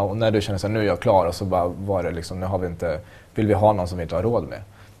värvar man, och när du känner sig nu är jag klar, och så bara var det liksom, nu har vi inte, vill vi ha någon som vi inte har råd med.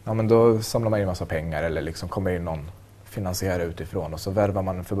 Ja, men då samlar man in massa pengar eller liksom kommer in någon finansiär utifrån och så värvar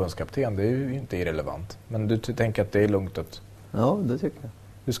man en förbundskapten. Det är ju inte irrelevant. Men du tänker att det är lugnt att... Ja, det tycker jag.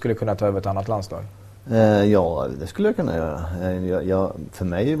 Du skulle kunna ta över ett annat landslag? Ja, det skulle jag kunna göra. För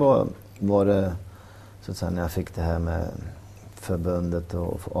mig var det så att säga, när jag fick det här med förbundet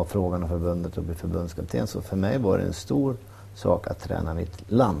och frågan om förbundet och bli förbundskapten, så för mig var det en stor sak att träna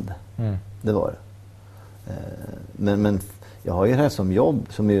mitt land. Det var det. Men jag har ju det här som jobb,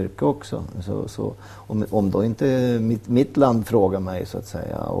 som yrke också. Så om då inte mitt land frågar mig så att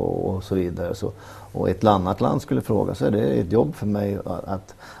säga och så vidare, och ett annat land skulle fråga, så är det ett jobb för mig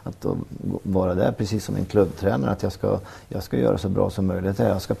att vara där, precis som en klubbtränare, att jag ska göra så bra som möjligt.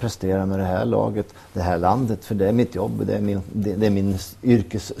 Jag ska prestera med det här laget, det här landet, för det är mitt jobb, det är min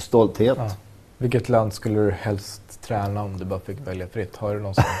yrkesstolthet. Ja. Vilket land skulle du helst träna om du bara fick välja fritt? Har du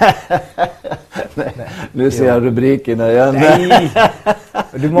någon sån? Nej. Nu ser jag rubrikerna igen. Nej!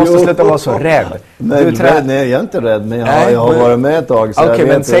 Du måste sluta vara så rädd. Nej, jag är inte rädd, men jag har varit med ett tag. Okej,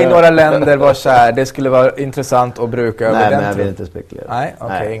 men säg några länder var kär. Det skulle vara intressant att bruka över den. Nej, men jag vill inte spekulera. Nej,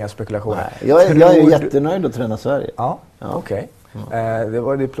 okej, inga spekulationer. Nej. Jag är jättenöjd att träna Sverige. Ja. Okej. Det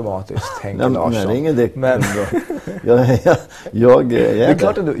var diplomatiskt, tänker Larsson. Nej, det är ingen dikt. Men jag det är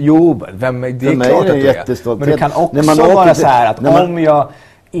klart att du... Jo, det är klart att du är. Men du kan också vara så här att om jag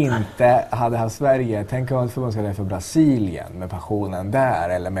inte hade haft Sverige, tänk om förbundskapten för Brasilien med passionen där,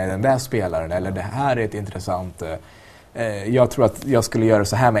 eller med den där spelaren, eller det här är ett intressant... Jag tror att jag skulle göra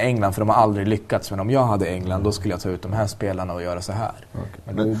så här med England, för de har aldrig lyckats. Men om jag hade England, då skulle jag ta ut de här spelarna och göra så här.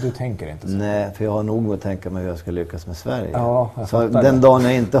 Okay. Men du tänker inte så. Nej, för jag har nog att tänka mig hur jag ska lyckas med Sverige. Ja, så den dagen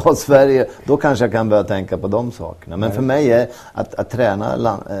jag inte har Sverige, då kanske jag kan börja tänka på de sakerna. Men för mig är att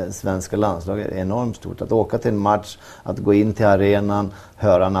träna svenska landslaget enormt stort. Att åka till en match, att gå in till arenan,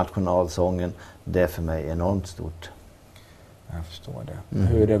 höra nationalsången, det är för mig enormt stort. Jag förstår det.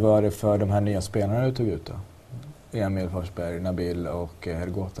 Hur var det för de här nya spelarna du tog ut då? Emil Forsberg, Nabil och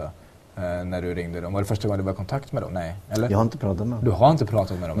Hergota när du ringde dem? Var det första gången du var i kontakt med dem? Nej, eller? Jag har inte pratat med dem. Du har inte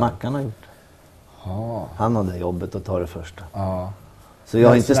pratat med dem? Mackan har gjort. Ja. Han hade jobbet att ta det första. Ja. Så jag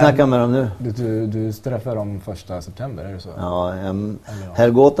har inte snackat med dem nu. Du träffar dem 1 september, är det så? Ja,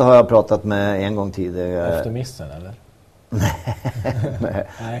 Hergota har jag pratat med en gång tidigare. Efter missen, eller?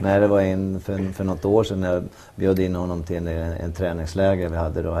 Nej, det var för något år sedan när jag bjöd in honom till en träningsläger vi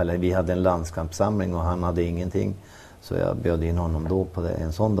hade då. Eller vi hade en landskampssamling och han hade ingenting. Så jag bjöd in honom då på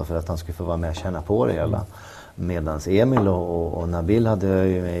en sån då för att han skulle få vara med och känna på det hela. Medans Emil och Nabil hade jag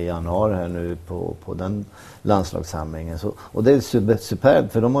ju med i januari här nu på den landslagssamlingen. Och det är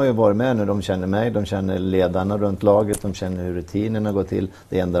superbt för de har ju varit med nu, de känner mig, de känner ledarna runt laget, de känner hur rutinerna går till.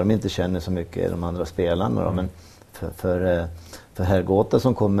 Det enda de inte känner så mycket är de andra spelarna då, men för Hergota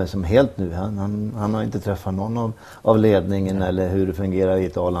som kommer som helt nu, han har inte träffat någon av ledningen eller hur det fungerar i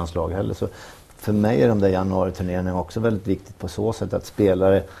ett A-landslag heller. Så för mig är de där januari-turneringarna också väldigt viktigt på så sätt att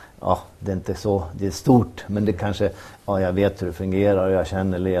spelare, ja, det är inte så, det är stort, men det kanske, ja, jag vet hur det fungerar och jag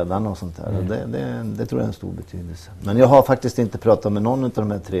känner ledarna och sånt där. Det tror jag är en stor betydelse. Men jag har faktiskt inte pratat med någon av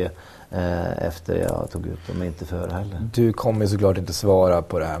de här 3 efter jag tog ut dem, inte före heller. Du kommer såklart inte svara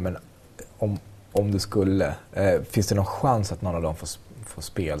på det här, men om du skulle, finns det någon chans att någon av dem får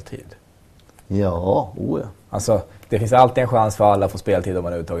speltid? Ja, ja. Alltså, det finns alltid en chans för alla att få speltid om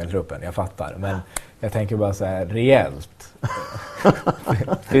man är uttagen i truppen, jag fattar. Men jag tänker bara så här, reellt.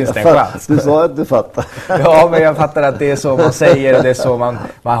 Finns det en chans? Du sa att du fattar. Ja, men jag fattar att det är så man säger, det är så man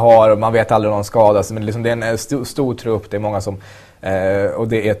har, och man vet aldrig om någon skadas. Men liksom det är en stor trupp, det är många som, och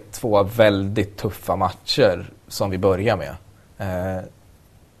det är 2 väldigt tuffa matcher som vi börjar med.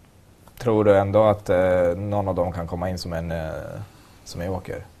 Tror du ändå att någon av dem kan komma in som en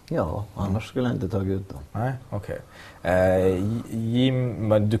åker? Ja, annars skulle jag inte ta ut dem. Nej, okej. Jim,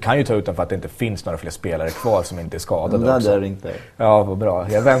 men du kan ju ta ut dem för att det inte finns några fler spelare kvar som inte är skadade. Men där ringt dig. Ja, vad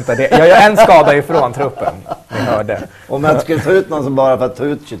bra. Jag väntar. Jag gör en skada ifrån truppen. Ni hörde. Om jag skulle ta ut någon som bara för att ta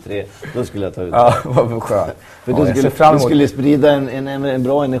ut 23, då skulle jag ta ut. Ja, vad skönt. För du skulle sprida en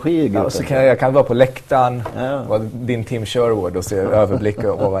bra energi i gruppen. Ja, så jag kan vara på läktaren, din Tim Sherwood och se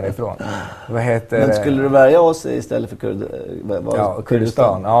överblicka ovanifrån. Vad heter men skulle du välja oss istället för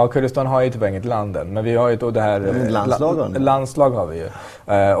Kurdistan? Ja, Kurdistan har ju typ inget land än. Men vi har ju då det här... landslag har vi ju.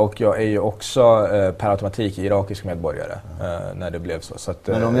 Och jag är ju också per automatik irakisk medborgare när det blev så att,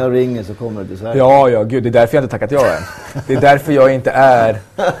 men om jag ringer så kommer du till Sverige? Ja, gud, det är därför jag inte tackat ja än. Det är därför jag inte är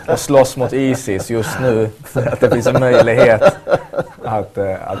och slåss mot ISIS just nu. För att det finns en möjlighet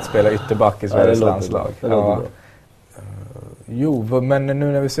att spela ytterback i Sveriges landslag. Jo, men nu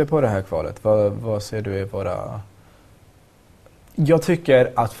när vi ser på det här kvalet, vad ser du i våra... Jag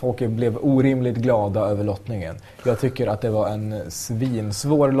tycker att folk blev orimligt glada över lottningen. Jag tycker att det var en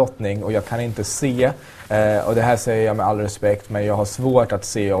svinsvår lottning och jag kan inte se, och det här säger jag med all respekt, men jag har svårt att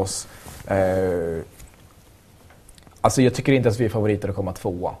se oss... Alltså jag tycker inte att vi är favoriter att komma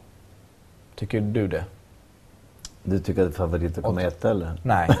 2. Tycker du det? Du tycker att favoriter att komma 1 eller?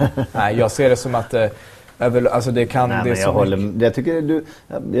 Nej, jag ser det som att... Alltså det kan... Nej, det men jag tycker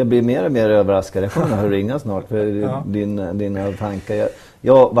jag blir mer och mer överraskad. Jag kommer att ringa snart för dina tankar.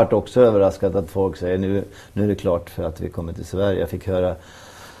 Jag varit också överraskad att folk säger nu är det klart för att vi kommer till Sverige. Jag fick höra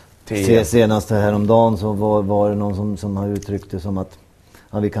senast häromdagen så var det någon som har uttryckt det som att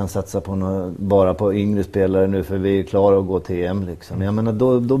vi kan satsa på bara på yngre spelare nu för vi är klara att gå till EM liksom. Jag menar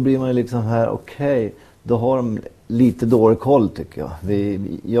då blir man liksom här okej. Då har de lite dålig koll tycker jag.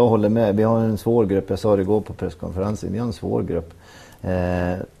 Jag håller med. Vi har en svår grupp. Jag sa det igår på presskonferensen. Vi har en svår grupp.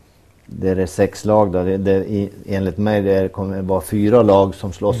 Det är 6 lag. Enligt mig det kommer vara 4 lag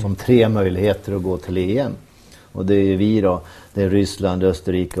som slåss om 3 möjligheter att gå till EM. Och det är vi då. Det är Ryssland,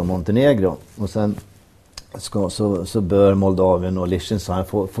 Österrike och Montenegro. Och sen så bör Moldavien och Liechtenstein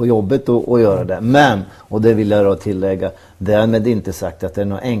få jobbet att göra det. Men, och det vill jag då tillägga, därmed inte sagt att det är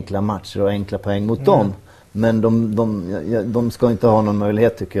några enkla matcher och enkla poäng mot dem. Men de ska inte ha någon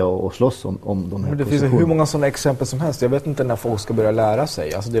möjlighet tycker jag att slåss om de här men det finns hur många sådana exempel som helst. Jag vet inte när folk ska börja lära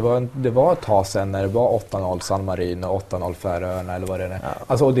sig. Alltså det var ett tag sedan när det var 8-0 San Marino och 8-0 Färöarna eller vad det är. Ja.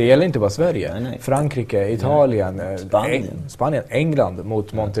 Alltså, och det gäller inte bara Sverige. Nej. Frankrike, Italien, Spanien, England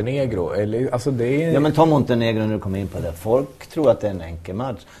mot Montenegro. Alltså det är... Ja, men ta Montenegro när du kommer in på det. Folk tror att det är en enkel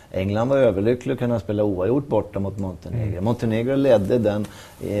match. England var överlycklig att kunna spela oavgjort borta mot Montenegro. Montenegro ledde den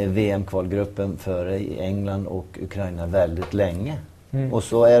VM-kvalgruppen före England och Ukraina väldigt länge. Och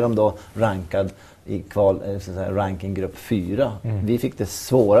så är de då rankad i rankinggrupp 4. Vi fick det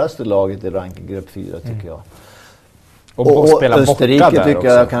svåraste laget i rankinggrupp 4 tycker jag. Och Österrike tycker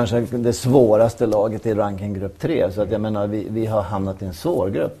jag kanske det svåraste laget i rankinggrupp 3. Så att jag menar vi har hamnat i en svår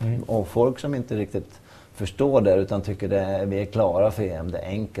grupp. Och folk som inte riktigt förstår det utan tycker vi är klara för EM, det är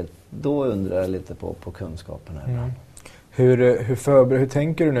enkelt. Då undrar jag lite på kunskaperna. Hur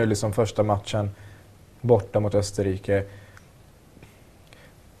tänker du nu liksom första matchen borta mot Österrike?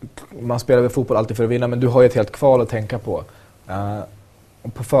 Man spelar väl fotboll alltid för att vinna, men du har ju ett helt kval att tänka på.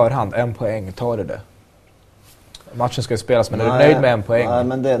 På förhand, 1 poäng, tar du det? Matchen ska ju spelas, men är du nöjd med 1 poäng? Nej,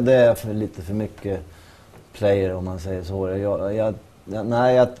 men det är lite för mycket player om man säger så.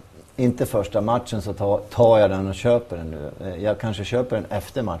 Inte första matchen så tar jag den och köper den nu. Jag kanske köper den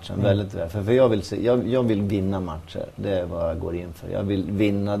efter matchen väldigt väl. För jag vill vinna matcher. Det är vad jag går in för. Jag vill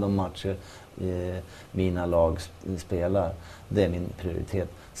vinna de matcher mina lag spelar. Det är min prioritet.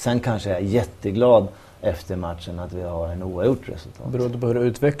 Sen kanske jag är jätteglad efter matchen att vi har en oavgjort resultat. Beroende på hur det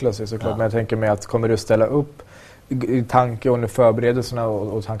utvecklar sig såklart. Ja. Men jag tänker mig att kommer du ställa upp i tanke under förberedelserna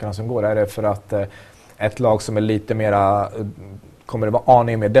och tankarna som går? Är det för att ett lag som är lite mera... Kommer det vara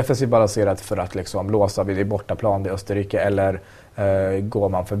aning mer defensivt balanserat för att liksom låsa vid bortaplan i Österrike eller går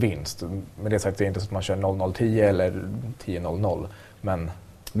man för vinst? Men det sagt, det är inte så att man kör 0-0-10 eller 10-0-0. Men...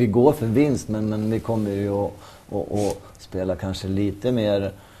 Vi går för vinst men vi kommer ju att spela kanske lite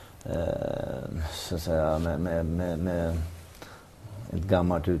mer så att säga med ett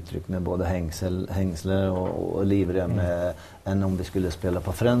gammalt uttryck med både hängsler och livrem än om vi skulle spela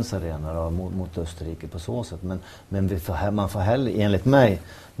på Friends Arena då, mot Österrike på så sätt. Men man får heller, enligt mig,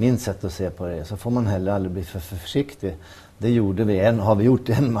 min sätt att se på det, så får man heller aldrig bli för försiktig. Det har vi gjort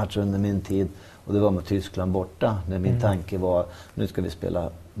en match under min tid och det var mot Tyskland borta. Där min tanke var, nu ska vi spela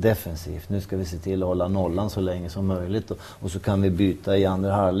defensivt. Nu ska vi se till att hålla nollan så länge som möjligt och så kan vi byta i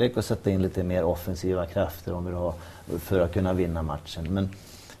andra halvlek och sätta in lite mer offensiva krafter om vi har för att kunna vinna matchen. Men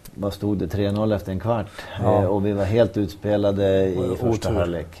vad stod det? 3-0 efter en kvart. Och vi var helt utspelade i första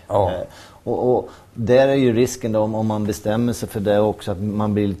halvlek. Ja. Och där är ju risken då, om man bestämmer sig för det också, att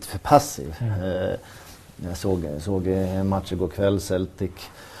man blir lite för passiv. Jag såg en match igår kväll, Celtic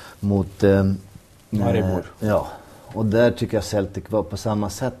mot Maribor. Ja. Och där tycker jag Celtic var på samma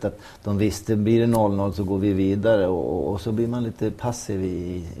sätt, att de visste, blir det 0-0 så går vi vidare och så blir man lite passiv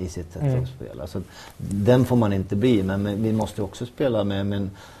i sitt sätt att spela. Så den får man inte bli, men vi måste också spela med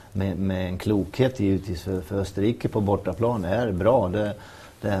en klokhet givetvis, för Österrike på bortaplan är bra.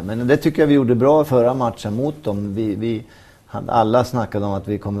 Men det tycker jag vi gjorde bra förra matchen mot dem. Alla snackade om att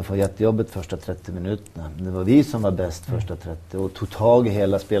vi kommer få jättejobbet första 30 minuterna. Det var vi som var bäst första 30 och tog tag i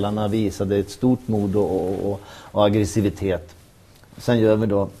hela. Spelarna visade ett stort mod och aggressivitet. Sen gör vi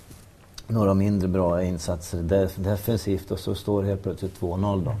då några mindre bra insatser defensivt och så står helt plötsligt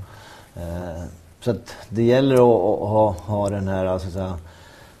 2-0 då. Så att det gäller att ha den här alltså,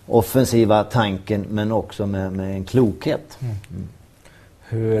 offensiva tanken, men också med en klokhet.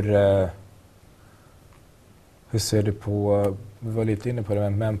 Hur ser du på, vi var lite inne på det,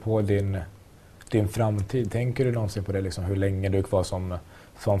 men på din framtid? Tänker du någonsin på det, liksom, hur länge du är kvar som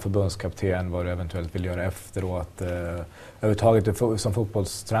förbundskapten, vad du eventuellt vill göra efteråt? Överhuvudtaget som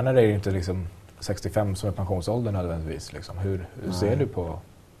fotbollstränare är det inte liksom 65 som är pensionsåldern nödvändigtvis. Liksom. Hur ser du på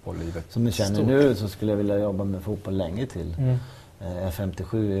livet? Som jag känner nu så skulle jag vilja jobba med fotboll länge till. Jag är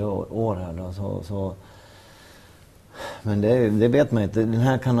 57 år här då, så men det vet man inte. Den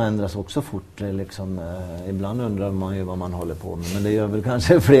här kan ändras också fort. Liksom. Ibland undrar man ju vad man håller på med. Men det gör väl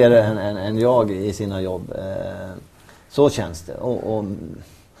kanske fler än jag i sina jobb. Så känns det. Och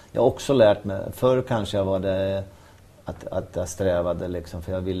jag har också lärt mig. Förr kanske jag var det att jag strävade liksom,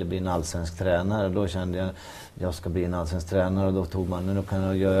 för jag ville bli en allsvensk tränare. Då kände jag ska bli en allsvensk tränare. Och då tog man, nu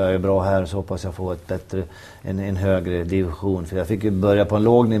kan jag är bra här, så hoppas jag få ett bättre, en högre division. För jag fick ju börja på en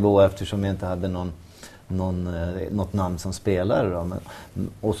låg nivå eftersom jag inte hade något namn som spelare då,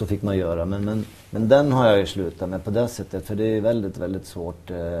 och så fick man göra, men den har jag ju slutat med på det sättet, för det är väldigt, väldigt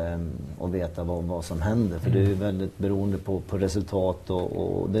svårt att veta vad som händer, för det är väldigt beroende på resultat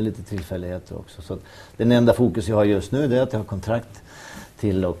och det är lite tillfälligheter också, så den enda fokus jag har just nu, det är att jag har kontrakt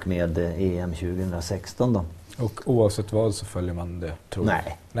till och med EM 2016 då. Och oavsett vad så följer man det, tror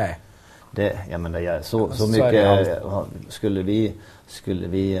jag? Nej. Jag menar, så mycket skulle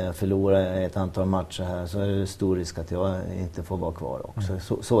vi förlora ett antal matcher här, så är det stor risk att jag inte får vara kvar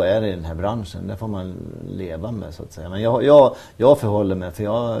också. Så är det i den här branschen. Det får man leva med, så att säga. Men jag förhåller mig, för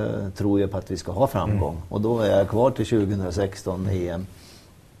jag tror ju på att vi ska ha framgång. Och då är jag kvar till 2016 EM.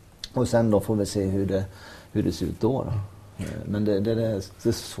 Och sen då får vi se hur det ser ut då. Men det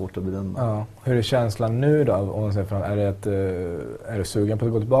är svårt att bedöma. Ja. Hur är känslan nu då? Om man säger, är du sugen på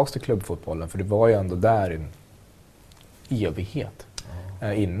att gå tillbaka till klubbfotbollen? För det var ju ändå där i evighet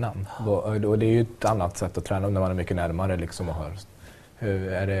innan. Och det är ju ett annat sätt att träna när man är mycket närmare. Liksom, och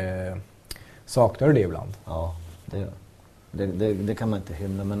saknar du det ibland? Ja, det gör jag. Det kan man inte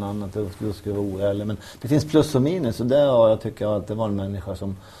hymla med annat. Det skulle vara oärligt. Men det finns plus och minus. Och där har jag tycker jag alltid var en människa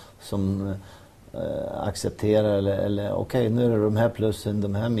som accepterar eller okej, nu är det de här plussen,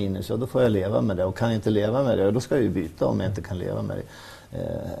 de här minus. Ja, då får jag leva med det. Och kan jag inte leva med det, då ska jag ju byta om jag inte kan leva med det.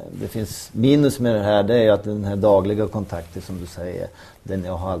 Det finns minus med det här, det är att den här dagliga kontakten som du säger, den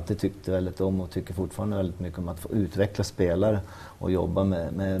jag har alltid tyckt väldigt om och tycker fortfarande väldigt mycket om, att få utveckla spelare och jobba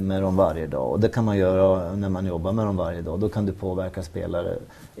med dem varje dag. Och det kan man göra när man jobbar med dem varje dag. Då kan du påverka spelare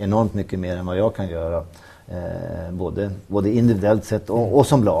enormt mycket mer än vad jag kan göra, både individuellt sett och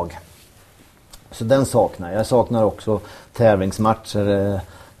som lag. Så den saknar jag. saknar också tävlingsmatcher,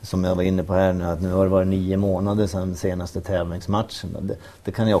 som jag var inne på här nu, att nu har det varit 9 månader sedan senaste tävlingsmatchen.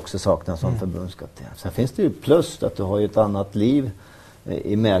 Det kan jag också sakna som förbundskapten. Sen finns det ju plus att du har ju ett annat liv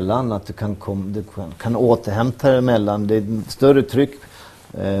emellan, att du kan återhämta dig emellan. Det är större tryck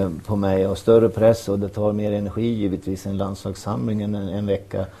på mig och större press, och det tar mer energi givetvis en landslagssamling än en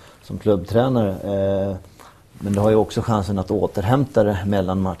vecka som klubbtränare. Men du har ju också chansen att återhämta dig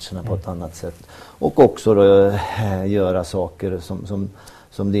mellan matcherna på ett annat sätt. Och också då, göra saker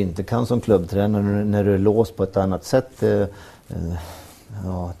som du inte kan som klubbtränare när du är låst på ett annat sätt.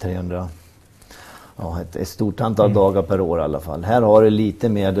 300, ett stort antal dagar per år i alla fall. Här har du lite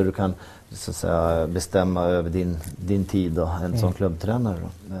mer där du kan så att säga bestämma över din tid då, än som klubbtränare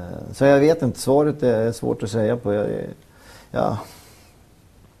då. Så jag vet inte, svaret är svårt att säga på.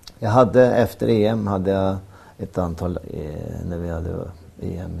 Jag hade efter EM hade jag ett antal, när vi hade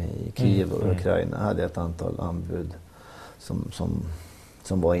EM i Kiev och Ukraina, hade jag ett antal anbud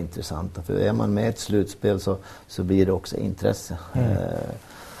som var intressanta. För är man med i ett slutspel så blir det också intresse.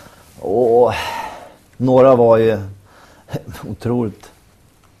 Och några var ju otroligt,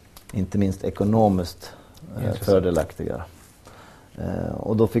 inte minst ekonomiskt fördelaktiga.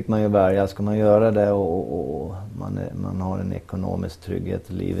 Och då fick man ju välja, ska man göra det och man har en ekonomisk trygghet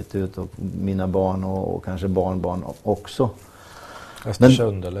livet ut, och mina barn och kanske barnbarn också.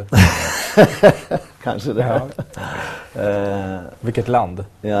 Östersund eller? Kanske det. Ja. Vilket land?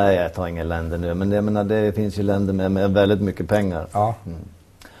 Ja, jag tar inga länder nu, men jag menar, det finns ju länder med väldigt mycket pengar. Ja.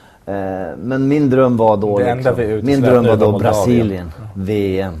 Men min dröm var då min dröm var då Brasilien,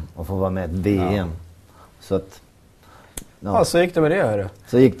 VM, och få vara med i ett VM. Ja. Så att så gick det med det, hörru.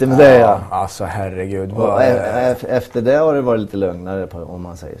 Så gick det med det, ja. Alltså herregud. Efter det har det varit lite lugnare, om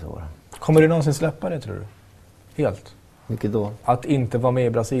man säger så. Kommer du någonsin släppa det, tror du? Helt? Vilket då? Att inte vara med i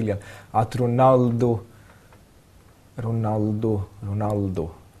Brasilien. Att Ronaldo,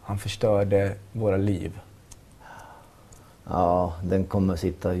 han förstörde våra liv. Ja, den kommer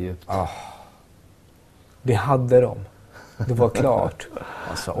sitta djupt. Det hade de. Det var klart.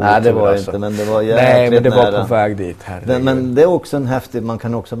 Alltså, nej, det var inte, men det var jäkligt. Nej, men det var nära. på väg dit, herregud. Men det är också en häftig, man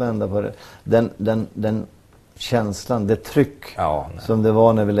kan också vända på det. Den känslan, det tryck som det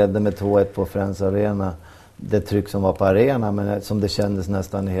var när vi ledde med 2-1 på Friends Arena. Det tryck som var på arena, men som det kändes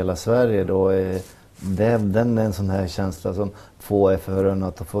nästan i hela Sverige då. Den är en sån här känsla som få är för en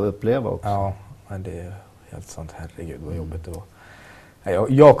att få uppleva också. Ja, men det är helt sant. Herregud, vad jobbigt det var.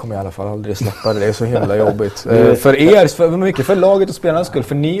 Jag kommer i alla fall aldrig släppa det. Det är så himla jobbigt. För er, för mycket för laget och spelarnas skull.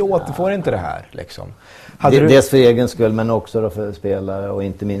 För ni återfår inte det här. Liksom. Dels för egen skull, men också då för spelare. Och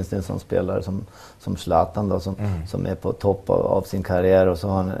inte minst en sån spelare som Zlatan då, som är på topp av sin karriär. Och så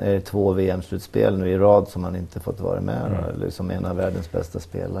har han 2 VM-slutspel nu i rad som han inte fått vara med. Eller som en av världens bästa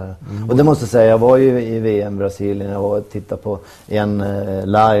spelare. Och det måste jag säga, jag var ju i VM Brasilien. Jag var och tittade på en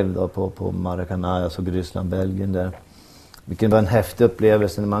live då på Maracanã. Jag såg Ryssland-Belgien där. Vilken var en häftig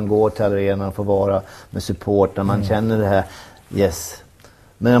upplevelse när man går till arenan och får vara med support, när man känner det här. Yes.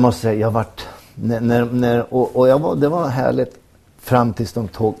 Men jag måste säga, jag varit det var härligt fram tills de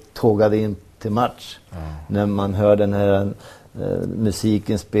tågade in till match. När man hör den här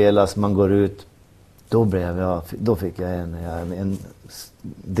musiken spelas, man går ut, då fick jag en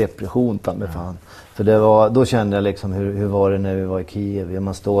depression med fan. För då kände jag liksom hur var det när vi var i Kiev.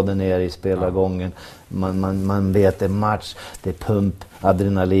 Man står där nere i spelargången. Man vet det är match, det är pump,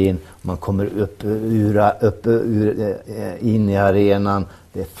 adrenalin. Man kommer upp in i arenan.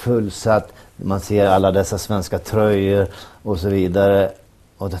 Det är fullsatt. Man ser alla dessa svenska tröjor och så vidare.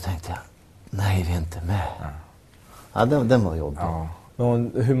 Och då tänkte jag, nej, vi är inte med. Ja, den var jobbig. Ja.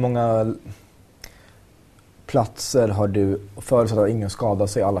 Men hur många platser har du, förutsatt att ingen skadar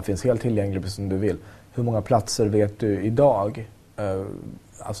sig, alla finns helt tillgängliga som du vill. Hur många platser vet du idag,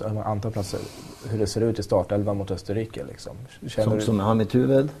 alltså antal platser, hur det ser ut i startelvan mot Österrike liksom? Som jag har mitt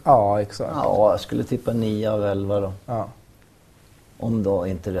huvud? Ja, exakt. Ja, jag skulle tippa 9 av 11 då. Ja. Om då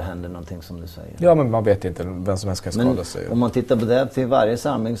inte det händer någonting som du säger. Ja, men man vet inte vem som helst kan skada sig. Om man tittar på det till varje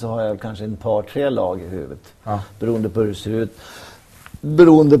samling så har jag kanske 2-3 lag i huvudet. Ja. Beroende på hur det ser ut.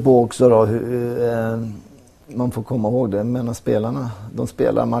 Beroende på också då hur, man får komma ihåg det. Men spelarna, de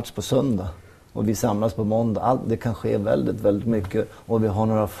spelar match på söndag. Och vi samlas på måndag. Det kan ske väldigt, väldigt mycket. Och vi har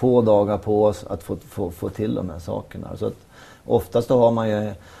några få dagar på oss att få till de här sakerna. Så att oftast då har man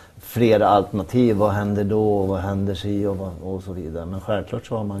ju flera alternativ. Vad händer då? Vad händer sig? Och så vidare. Men självklart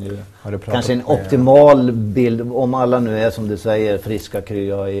så har man ju kanske en optimal bild. Om alla nu är som du säger friska,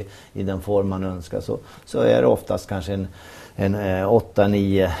 krya i den form man önskar. Så är det oftast kanske en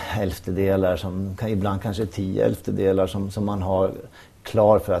 8-9 elftedelar. Ibland kanske 10 elftedelar som man har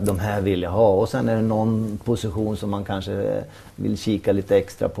klar för att de här vill jag ha. Och sen är det någon position som man kanske vill kika lite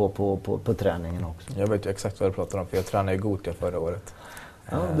extra på träningen också. Jag vet ju exakt vad du pratar om, för jag tränade i Gothia förra året.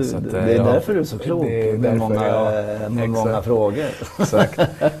 Ja, det är därför du är så klok med många frågor. Exakt.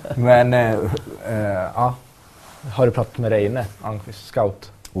 Men ja, har du pratat med Reine, Almqvist,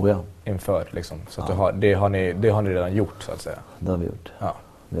 scout? Ja. Inför liksom, så att det har ni redan gjort så att säga. Det har vi gjort. Ja.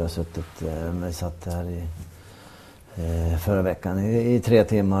 Vi har satt här förra veckan i 3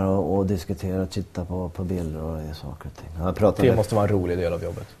 timmar och diskuterat, titta på bilder och saker och ting. Det måste vara en rolig del av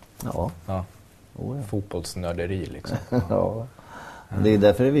jobbet. Ja. Fotbollsnörderi liksom. Ja. Det är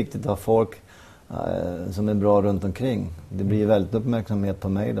därför det är viktigt att ha folk som är bra runt omkring. Det blir väldigt uppmärksamhet på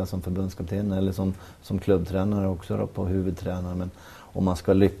mig då, som förbundskapten eller som klubbtränare också då, på huvudtränare. Men om man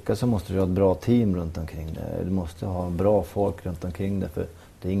ska lyckas så måste du ha ett bra team runt omkring det. Du måste ha bra folk runt omkring det, för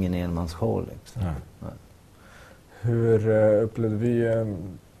det är ingen enmansshow liksom. Nej. Hur upplevde vi,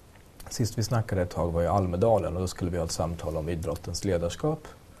 sist vi snackade ett tag var i Almedalen och då skulle vi ha ett samtal om idrottens ledarskap.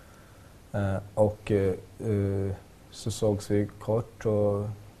 Så sågs vi kort och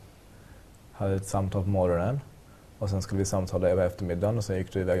hade ett samtal på morgonen. Och sen skulle vi samtala över eftermiddagen och sen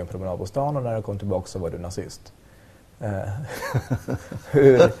gick du iväg en promenad på stan och när du kom tillbaka så var du nazist.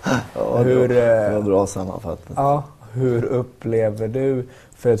 Det var bra sammanfattat. Ja, hur upplever du?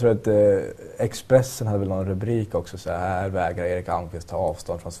 För jag tror att Expressen hade väl någon rubrik också så här vägrar Erik Almqvist ta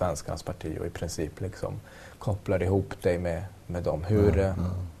avstånd från Svenskarnas parti och i princip liksom kopplar ihop dig med dem. Hur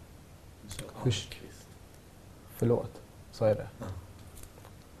förlåt, så är det.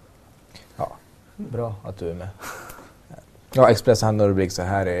 Ja, bra att du är med. Ja, Expressen hade en rubrik så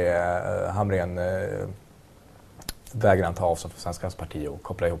här är Hamrén vägrar ta avstånd från Svenskarnas parti och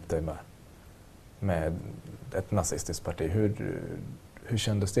kopplar ihop dig med ett nazistiskt parti. Hur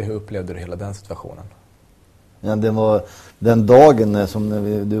kändes det? Hur upplevde du hela den situationen? Ja, det var den dagen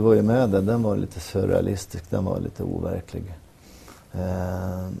du var ju med där, den var lite surrealistisk, den var lite overklig.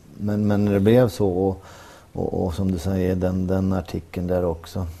 Men när det blev så och som du säger, den artikeln där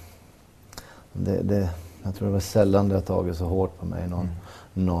också. Jag tror det var sällan det har tagit så hårt på mig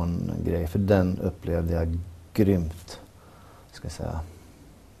någon grej, för den upplevde jag grymt, ska jag säga.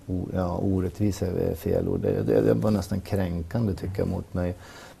 Orättvisa är fel ord. Det var nästan kränkande tycker jag mot mig.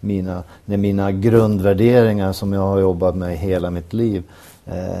 Mina grundvärderingar som jag har jobbat med hela mitt liv,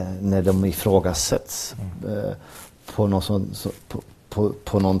 när de ifrågasätts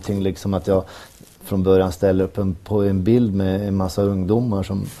på någonting liksom, att jag från början ställer upp på en bild med en massa ungdomar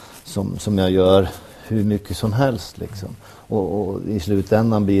som jag gör hur mycket som helst liksom. Och i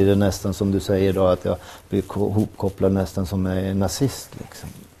slutändan blir det nästan som du säger då, att jag blir hopkopplad nästan som en nazist liksom.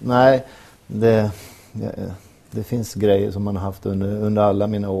 Nej, det finns grejer som man har haft under alla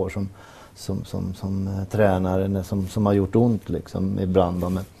mina år som tränare som har gjort ont liksom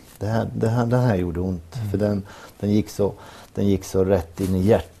ibland. Men det här gjorde ont, för den gick så rätt in i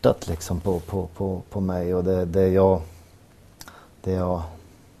hjärtat liksom på mig, och det jag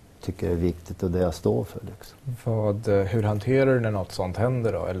tycker är viktigt och det jag står för liksom. Hur hanterar du när något sånt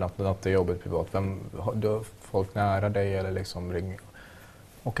händer då? Eller något är jobbigt privat? Du har folk nära dig eller liksom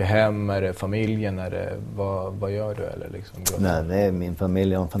åker hem? Är det familjen? Vad gör du? Eller liksom, nej, det är min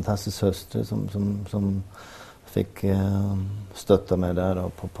familj. Jag har en fantastisk syster som fick stötta mig där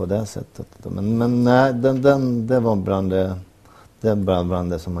då, på det sättet. Men nej, det var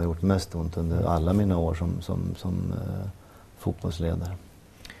bland det som har gjort mest ont under alla mina år som fotbollsledare.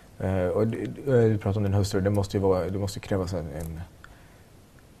 Och du pratar om din hustru, det måste krävas en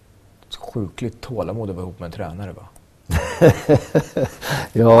sjukligt tålamod att vara ihop med en tränare, va?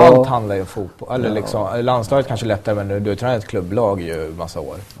 Ja. Allt handlar ju om fotboll. Eller liksom, landslaget kanske lättare, men du har tränat ett klubblag ju massa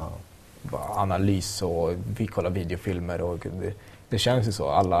år. Ja. Analys och vi kollar videofilmer och det känns ju så.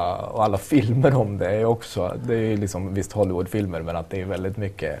 Alla filmer om det är också, det är liksom visst Hollywoodfilmer, men att det är väldigt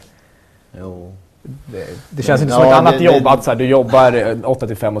mycket. Jo. Det känns inte som ett annat jobb att så här, du jobbar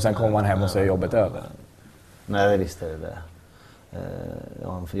 8-5 och sen kommer man hem och så är jobbet över. Nej, visst är det.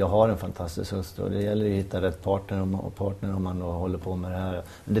 Jag har en fantastisk hustru och det gäller att hitta rätt partner om man då håller på med det här.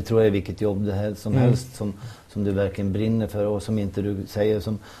 Det tror jag är vilket jobb det här som helst som du verkligen brinner för och som inte du säger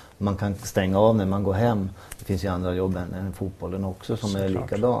som man kan stänga av när man går hem. Det finns ju andra jobb än fotbollen också som är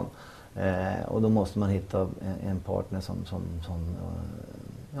likadan. Och då måste man hitta en partner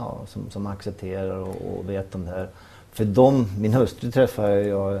som accepterar och vet om det här. För min hustru träffade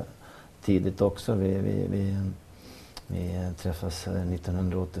jag tidigt också. Vi träffas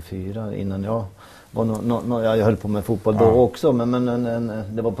 1984 innan jag var jag höll på med fotboll då också men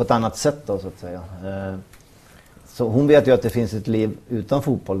det var på ett annat sätt då så att säga. Så hon vet ju att det finns ett liv utan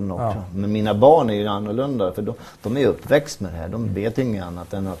fotbollen också. Ja. Men mina barn är ju annorlunda för de är ju uppväxt med det här. De vet inget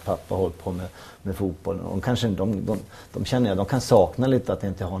annat än att pappa håller på med fotbollen. Och kanske de känner att de kan sakna lite att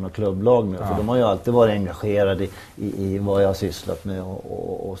inte ha något klubblag nu. Ja. För de har ju alltid varit engagerade i vad jag har sysslat med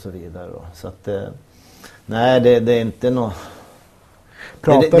och så vidare. Så att nej, det är inte något...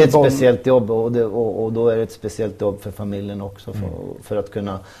 Det är ett speciellt jobb och då är det ett speciellt jobb för familjen också för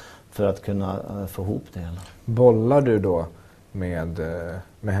att kunna få ihop det hela. Bollar du då med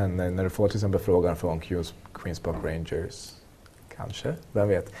henne när du får till exempel frågan från Queens Park Rangers? Kanske, vem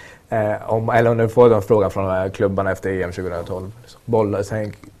vet. Eller om du får den frågan från klubbarna efter EM 2012. Bollar,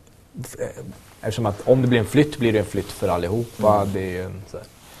 sen, eftersom att om det blir en flytt blir det en flytt för allihopa. Det är en, så här.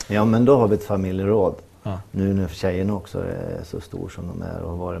 Ja, men då har vi ett familjeråd. Ja. Nu när tjejerna också är så stor som de är och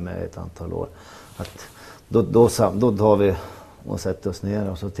har varit med ett antal år. Att då tar vi och sätter oss ner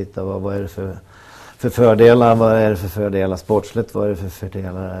och så tittar vad är det för fördelar, vad är det för fördelar sportsligt, vad är det för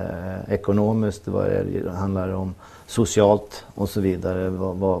fördelar ekonomiskt, vad är det handlar om socialt och så vidare,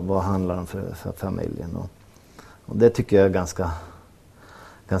 vad handlar om för familjen och det tycker jag är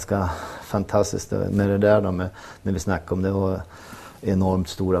ganska fantastiskt med det där då, när vi snackar om det var enormt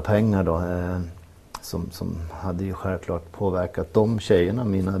stora pengar då som hade ju självklart påverkat de tjejerna,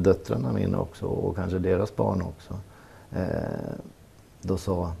 mina döttrarna mina också och kanske deras barn också. Då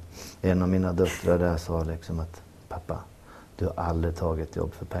sa en av mina döttrar där sa liksom att pappa, du har aldrig tagit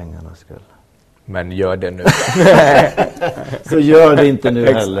jobb för pengarnas skull. Men gör det nu. Så gör det inte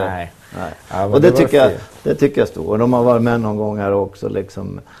nu heller. Nej. Ja, och det tycker jag stod. Och de har varit med någon gång här också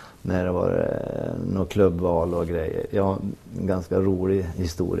liksom när det var något klubbval och grejer. Jag har en ganska rolig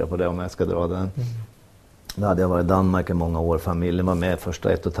historia på det om jag ska dra den. Då hade jag varit i Danmark i många år. Familjen var med första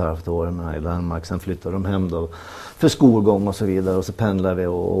 1,5 åren i Danmark. Sen flyttade de hem då för skolgång och så vidare. Och så pendlade vi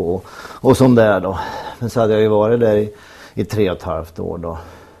och som det är då. Men så hade jag ju varit där i 3,5 år då.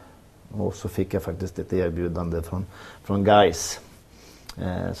 Och så fick jag faktiskt ett erbjudande från Gais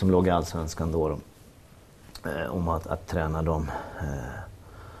som låg i Allsvenskan då. Om att träna dem.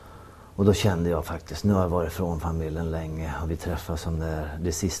 Och då kände jag faktiskt, nu har jag varit från familjen länge och vi träffas som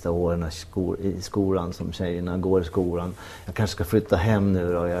det sista åren i skolan som tjejerna går i skolan. Jag kanske ska flytta hem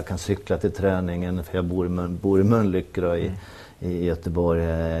nu och jag kan cykla till träningen för jag bor i Mölnlycke i Göteborg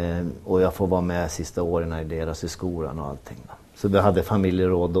och jag får vara med sista åren i skolan och allting. Så vi hade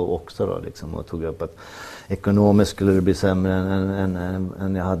familjeråd då också då liksom, och tog upp att ekonomiskt skulle det bli sämre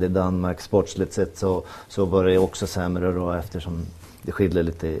än jag hade i Danmark. Sportsligt sett så var det också sämre då eftersom det skiljer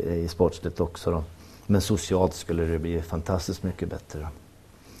lite i sportsligt också då. Men socialt skulle det bli fantastiskt mycket bättre då.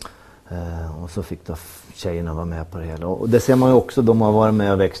 Och så fick då tjejerna vara med på det hela. Och det ser man ju också, de har varit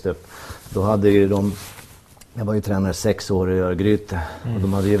med och växt upp. Då hade ju jag var ju tränare 6 år i Örgryte. Och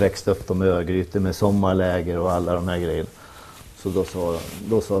de hade ju växt upp de i Örgryte med sommarläger och alla de här grejerna. Så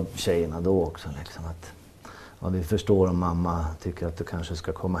då sa tjejerna då också liksom att ja, vi förstår om mamma tycker att du kanske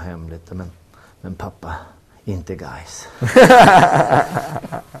ska komma hem lite. Men pappa, inte Gais.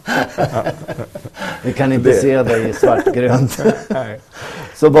 Vi kan inte se dig i svartgrönt.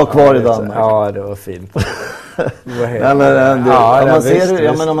 Så var kvar i Danmark. Ja, det var fint.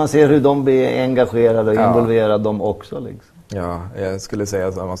 Om man ser hur de blir engagerade och involverade de också liksom. Ja, jag skulle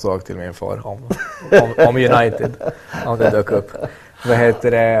säga samma sak till min far om United. Om det dök upp. Vad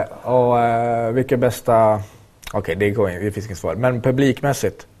heter det? Och vilka bästa... Okej, det finns inget svar. Men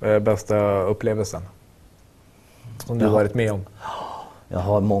publikmässigt, bästa upplevelsen? Som du har varit med om? Jag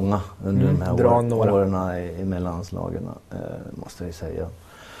har många under de här åren i mellanslagen, måste jag säga.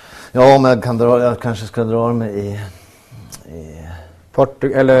 Ja, men jag kanske ska dra mig i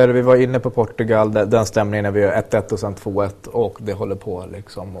eller vi var inne på Portugal, den stämningen när vi gör 1-1 och sen 2-1 och det håller på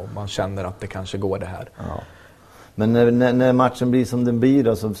liksom och man känner att det kanske går det här. Ja. Men när matchen blir som den blir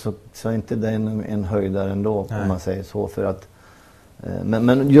då, så är inte det en höjdare ändå. Nej. Om man säger så, för att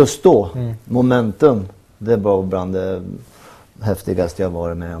men just då momentum, det var bland det häftigaste jag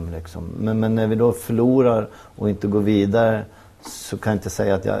varit med om liksom. Men när vi då förlorar och inte går vidare så kan jag inte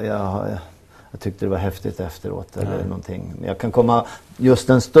säga att jag jag tyckte det var häftigt efteråt eller någonting. Jag kan komma, just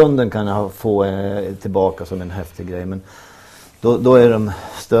den stunden kan jag få tillbaka som en häftig grej, men då är de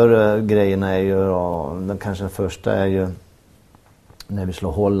större grejerna är ju, den kanske den första är ju när vi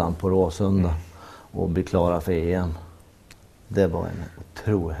slår Holland på Råsunda och blir klara för EM. Det var en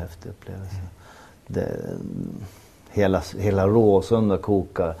otroligt häftig upplevelse. Hela Råsunda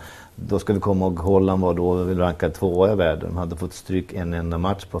kokar. Då ska vi komma ihåg, Holland var då rankad 2 i världen. De hade fått stryk en enda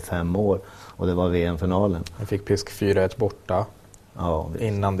match på 5 år. Och det var VM-finalen. Vi fick pisk 4-1 borta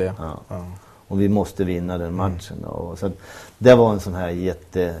innan det. Ja. Och vi måste vinna den matchen. Och så det var en sån här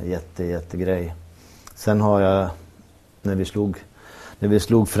jättegrej. Sen har jag, när vi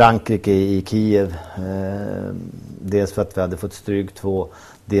slog Frankrike i Kiev, dels för att vi hade fått stryk 2,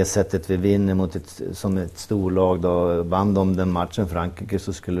 det sättet vi vinner som ett storlag då, vann de den matchen Frankrike,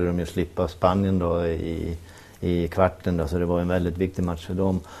 så skulle de ju slippa Spanien då i kvarten då, så det var en väldigt viktig match för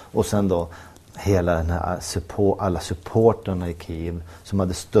dem. Och sen då hela den här alla supporterna i Kiev som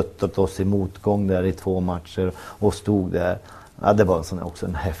hade stöttat oss i motgång där i 2 matcher och stod där. Ja, det var också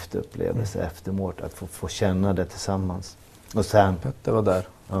en häftig upplevelse efteråt att få känna det tillsammans. Och sen det var där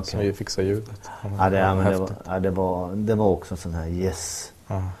som vi fixade ljudet. Det var också sån här yes.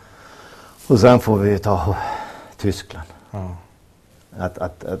 Och sen får vi ta Tyskland.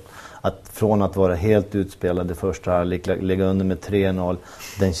 Att från att vara helt utspelade första ligga under med 3-0,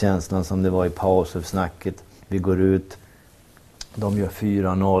 den känslan som det var i pausavsnacket, vi går ut, de gör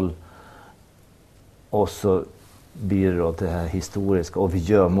 4-0 och så blir det då det här historiska och vi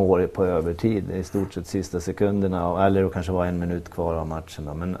gör mål på övertid i stort sett sista sekunderna, eller det kanske var 1 minut kvar av matchen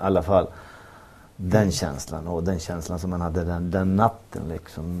då. Men i alla fall den känslan och den känslan som man hade den natten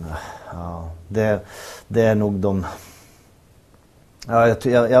liksom, det är nog de.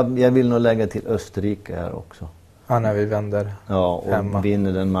 Jag vill nog lägga till Österrike här också. Ja, när vi vänder hemma. Och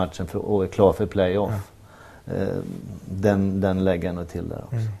vinner den matchen och är klar för playoff. Den lägger jag nog till där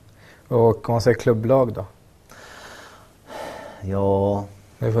också. Och kan man säga klubblag då? Ja.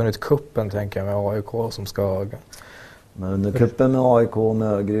 Vi har vunnit kuppen tänker jag med AIK som ska. Men under kuppen med AIK med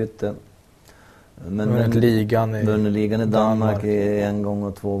Örgryte. Vunnit ligan i Danmark 1 gång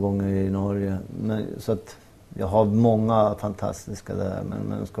och 2 gånger i Norge. Men, så att jag har många fantastiska där,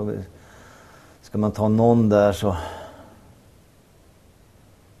 men ska man ta någon där så om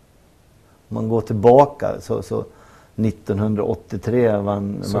man går tillbaka så 1983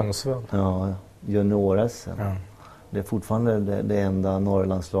 vann Sundsvall. junior-SM. Det är fortfarande det enda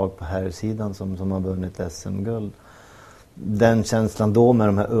Norrlandslag på här sidan som har vunnit SM-guld. Den känslan då med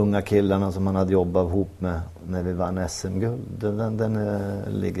de här unga killarna som man hade jobbat ihop med när vi vann SM-guld, den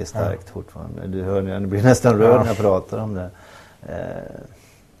ligger starkt fortfarande. Du hör, jag blir nästan rörd när jag pratar om det.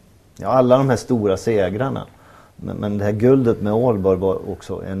 Alla de här stora segrarna. Men det här guldet med Aalborg var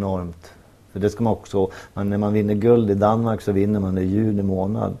också enormt. För det ska man också, när man vinner guld i Danmark så vinner man det i juni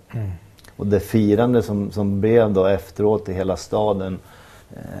månad. Och det firande som blev då efteråt i hela staden,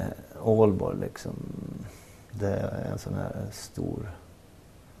 Aalborg liksom. Det är en sån här stor.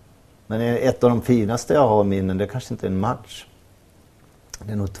 Men ett av de finaste jag har minnen, det är kanske inte en match.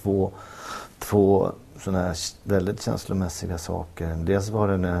 Det är nog två såna här väldigt känslomässiga saker. Dels var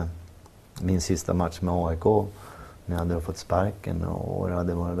det min sista match med AIK när jag hade fått sparken och det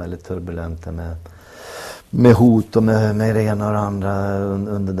hade varit väldigt turbulent med hot och med det ena och det andra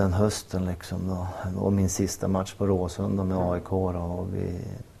under den hösten liksom då. Och min sista match på Råsunda med AIK då,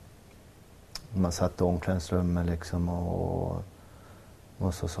 och man satt i omklädningsrummet liksom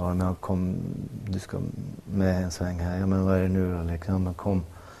och så sa de, kom, du ska med en sväng här. Ja, men vad är det nu då liksom? Men kom.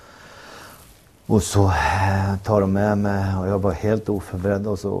 Och så tar de med mig och jag var helt oförberedd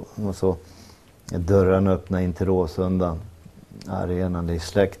och så dörrarna öppnar in till Råsunda arenan, det är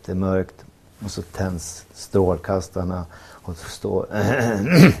släckt, det är mörkt och så tänds strålkastarna och så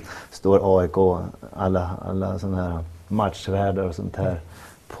står AIK, alla sådana här matchvärdar och sånt här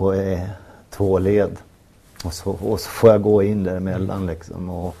på 2 led och så får jag gå in däremellan liksom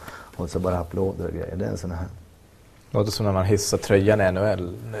och så bara applåder och grejer. Det är en sån här. Det låter som när man hissar tröjan i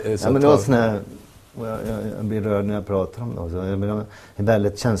NHL. Ja, men det var sån här, jag blir rörd när jag pratar om det. Så jag blir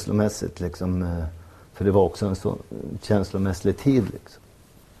väldigt känslomässigt liksom, för det var också en så känslomässig tid liksom.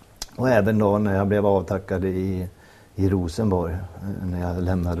 Och även då när jag blev avtackad i Rosenborg, när jag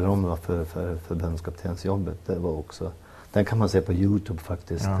lämnade dem för förbundskaptensjobbet, det var också, den kan man se på YouTube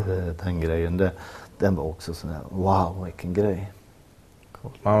faktiskt, den grejen. Den var också sån här, wow, vilken grej.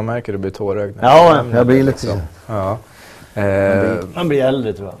 Cool. Man märker att du blir tårögd. Ja, jag blir lite så. Ja. Man blir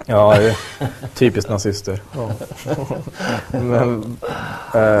äldre tror jag. Ja, det är typiskt nazister. Men,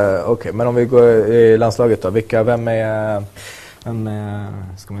 okej, men om vi går i landslaget då. Vem är Vem är,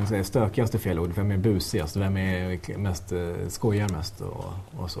 ska man säga, stökigaste felord? Vem är busigast? Vem är mest, skojar mest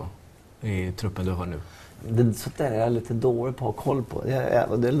och så? I truppen du har nu. Det så där är jag lite dålig på att ha koll på. Du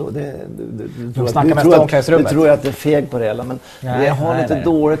snackar mest om omklädningsrummet. Du tror att det är feg på det hela, men nej, jag har lite nej.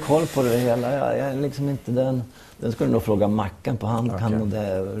 dålig koll på det hela. Jag är liksom inte den skulle nog fråga Mackan på han kan nog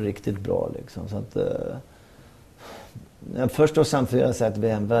det riktigt bra liksom. Så att först och sen vill jag säga att vi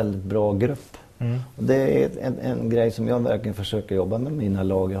är en väldigt bra grupp. Och det är en grej som jag verkligen försöker jobba med mina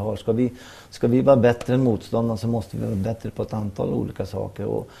lag jag har. Ska vi vara bättre än motståndaren så måste vi vara bättre på ett antal olika saker.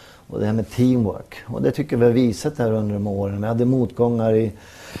 Och det här med teamwork. Och det tycker vi har visat här under de åren. Vi hade motgångar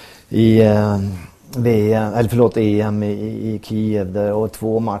i EM i Kiev där, och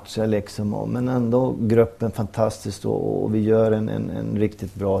 2 matcher liksom. Men ändå gruppen fantastiskt och vi gör en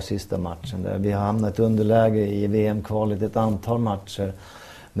riktigt bra sista matchen där. Vi har hamnat i underläge i VM-kvalet ett antal matcher.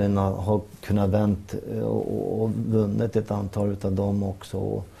 Men har kunnat vänt och vunnit ett antal utav dem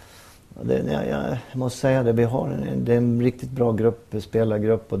också. Jag måste säga det, det är en riktigt bra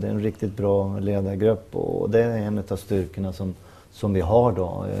spelargrupp och det är en riktigt bra ledargrupp. Och det är en av styrkorna som vi har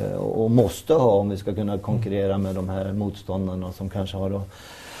då och måste ha om vi ska kunna konkurrera med de här motståndarna som kanske har då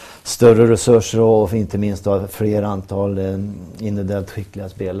större resurser och inte minst då fler antal individuellt skickliga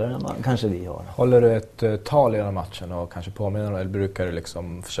spelare än kanske vi har. Håller du ett tal i den matchen och kanske påminner eller brukar du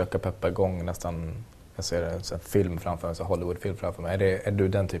liksom försöka peppa igång nästan, jag ser en film framför mig, så Hollywood-film framför mig. Är du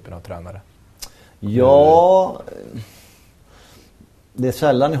den typen av tränare? Ja, det är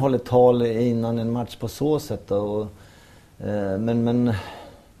sällan jag håller tal innan en match på så sätt då, men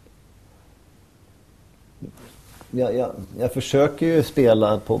jag försöker ju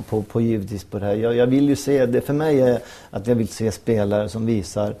spela på givetvis på det här. Jag vill ju se, det för mig är att jag vill se spelare som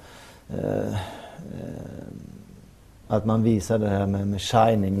visar att man visar det här med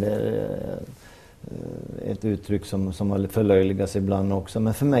shining. Det är ett uttryck som förlöjligas ibland också.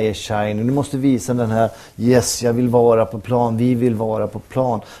 Men för mig är shining. Du måste visa den här, yes, jag vill vara på plan. Vi vill vara på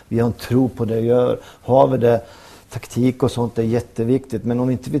plan. Vi har en tro på det jag gör. Har vi det, taktik och sånt är jätteviktigt. Men om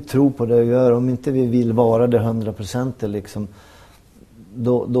inte vi tror på det jag gör, om inte vi vill vara det 100% liksom,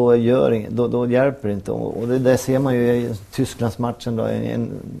 då hjälper det inte. Och det ser man ju i Tysklandsmatchen då.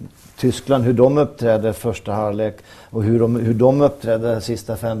 Tyskland, hur de uppträder första halvlek och hur de uppträder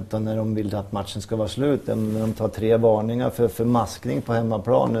sista 15 när de vill att matchen ska vara slut. När de tar 3 varningar för maskning på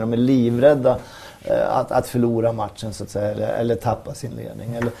hemmaplan, när de är livrädda att förlora matchen så att säga, eller tappa sin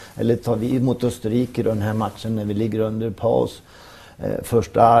ledning. Eller tar vi mot Österrike då, den här matchen när vi ligger under paus.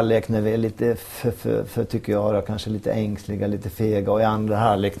 Första halvlek när vi är lite för tycker jag då, kanske lite ängsliga, lite fega, och i andra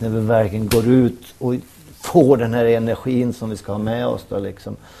halvlek när vi verkligen går ut och får den här energin som vi ska ha med oss då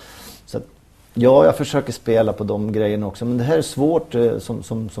liksom. Så att, ja, jag försöker spela på de grejerna också, men det här är svårt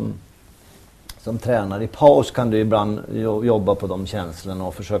som tränare. I paus kan du ibland jobba på de känslorna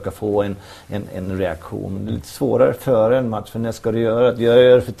och försöka få en reaktion. Det är lite svårare före en match, för när ska du göra det? Jag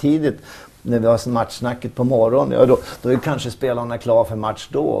gör det för tidigt. När vi har matchsnacket på morgonen, ja, då är kanske spelarna klara för match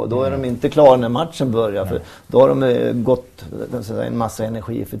då. Då är de inte klara när matchen börjar. För då har de gått en massa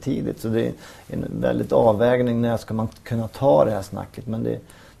energi för tidigt. Så det är en väldigt avvägning när ska man kunna ta det här snacket. Men det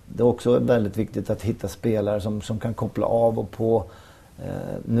är också väldigt viktigt att hitta spelare som kan koppla av och på.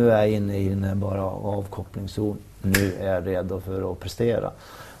 Nu är jag inne i den här bara avkopplingszon. Nu är jag redo för att prestera.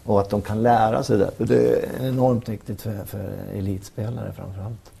 Och att de kan lära sig det. För det är enormt viktigt för elitspelare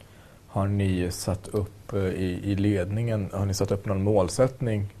framförallt. Har ni satt upp i ledningen, har ni satt upp någon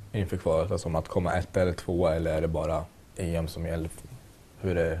målsättning inför kvalet? Alltså om att komma 1 eller 2, eller är det bara EM som gäller?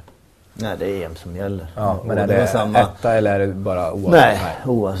 Hur är det? Nej, det är EM som gäller. Ja, men är det samma 1 eller är det bara oavsett? Nej,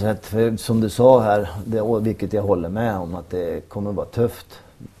 oavsett. För som du sa här, vilket jag håller med om, att det kommer vara tufft.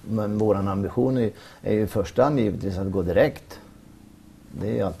 Men våran ambition är ju första givetvis att gå direkt.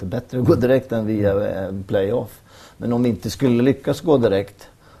 Det är alltid bättre att gå direkt än via playoff. Men om vi inte skulle lyckas gå direkt,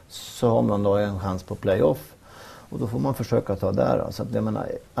 så har man då en chans på playoff. Och då får man försöka ta där. Så att, jag menar,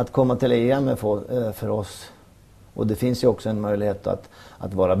 att komma till EM är för oss. Och det finns ju också en möjlighet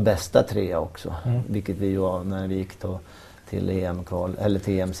att vara bästa 3 också. Vilket vi ju när vi gick till EM-kval, eller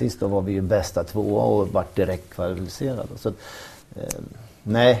till EM sist, då var vi ju bästa 2 och vart direkt kvalificerade. Så att,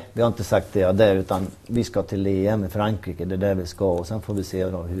 nej, vi har inte sagt det där, utan vi ska till EM i Frankrike. Det är där vi ska, och sen får vi se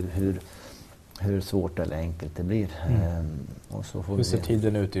då hur svårt eller enkelt det blir. Och så får hur ser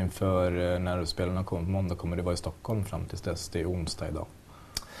tiden ut inför när spelarna kommer på måndag? Kommer det vara i Stockholm fram tills dess? Det är onsdag idag.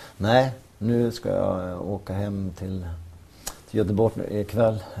 Nej, nu ska jag åka hem till Göteborg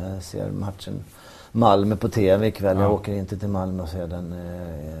ikväll. Jag ser matchen Malmö på TV ikväll. Ja. Jag åker inte till Malmö och ser den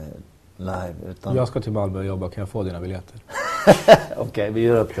live. Utan... Jag ska till Malmö och jobba. Kan jag få dina biljetter? Okej, vi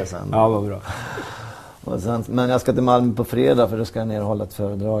gör upp det sen. Ja, vad bra. Och sen, men jag ska till Malmö på fredag för då ska jag ner och hålla ett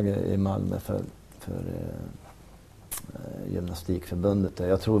föredrag i Malmö för gymnastikförbundet.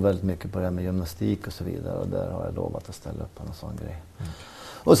 Jag tror väldigt mycket på det här med gymnastik och så vidare och där har jag lovat att ställa upp på en sån grej.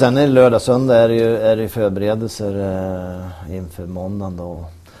 Och sen är det lördag, söndag är det förberedelser inför måndagen då.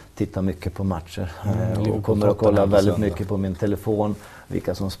 Tittar mycket på matcher och kommer att kolla väldigt mycket på min telefon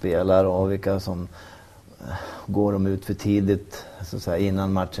vilka som spelar och vilka som går de ut för tidigt så att säga,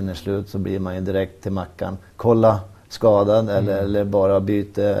 innan matchen är slut så blir man ju direkt till mackan kolla skadad eller bara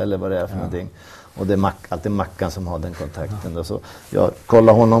byte eller vad det är för någonting. Och det är alltid mackan som har den kontakten då. Så jag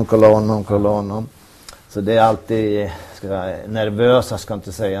kollar honom. Så det är alltid nervösa ska jag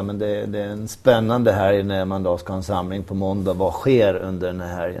inte säga, men det är en spännande helg när man då ska ha en samling på måndag. Vad sker under den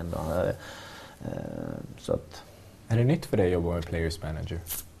här helgen då? Så att, är det nytt för dig att jobba med Players Manager?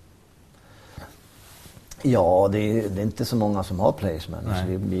 Ja, det är inte så många som har Players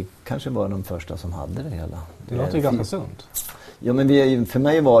Manager. Vi kanske var de första som hade det hela. Det låter ju ganska sunt. Ja, men för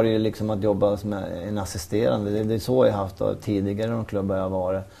mig var det ju liksom att jobba som en assisterande. Det är så jag haft då, tidigare i de klubbar jag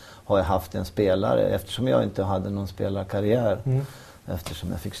varit. Har jag haft en spelare eftersom jag inte hade någon spelarkarriär eftersom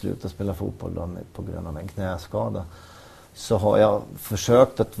jag fick sluta spela fotboll då, på grund av en knäskada så har jag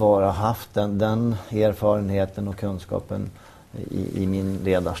försökt att haft den erfarenheten och kunskapen i min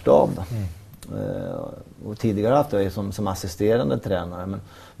ledarstab då. Och tidigare haft jag som assisterande tränare men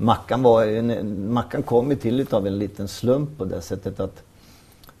Mackan kom ju till av en liten slump på det sättet att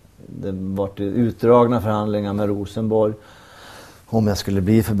det var utdragna förhandlingar med Rosenborg om jag skulle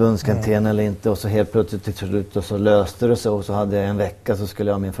bli förbundskapten eller inte och så helt plötsligt till slut och så löste det sig och så hade jag en vecka så skulle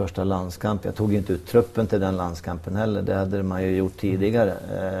jag ha min första landskamp. Jag tog ju inte ut truppen till den landskampen heller, det hade man ju gjort tidigare.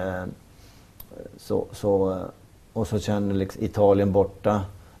 Och så kände liksom Italien borta,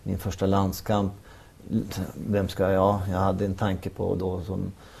 min första landskamp. Vem ska jag? Jag hade en tanke på då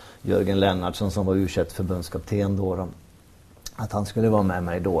som Jörgen Lennartsson som var U21-förbundskapten då. Att han skulle vara med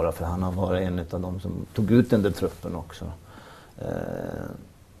mig då för han har varit en av dem som tog ut den där truppen också.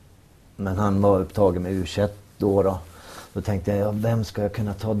 Men han var upptagen med U21 då. Då tänkte jag, vem ska jag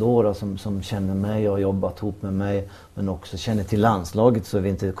kunna ta då som känner mig och har jobbat ihop med mig men också känner till landslaget så vi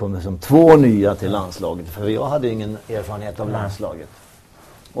inte kommer som två nya till landslaget. För jag hade ingen erfarenhet av landslaget.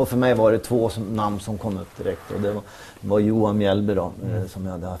 Och för mig var det två namn som kom upp direkt och det var Johan Mjällby då, som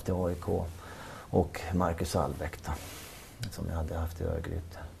jag hade haft i AIK och Marcus Albeck då, som jag hade haft i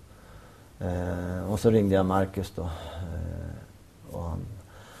Örgryte. Och så ringde jag Marcus då och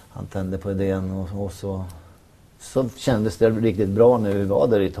han tände på idén och så kändes det riktigt bra när vi var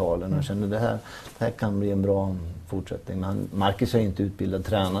där i Italien och kände det här kan bli en bra fortsättning. Men Marcus är inte utbildad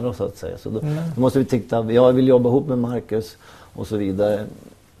tränare så att säga så då måste vi titta, jag vill jobba ihop med Marcus och så vidare.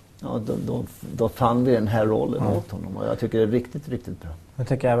 Ja, då fann vi den här rollen åt honom och jag tycker det är riktigt, riktigt bra. Jag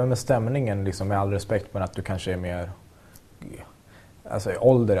tänker även med stämningen, liksom, med all respekt men att du kanske är mer, alltså i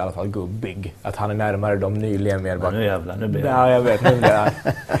ålder i alla fall, gubbig. Att han är närmare de nyligen mer bara... Nu jävlar, nu blir det. Ja, jag vet. Nu blir det.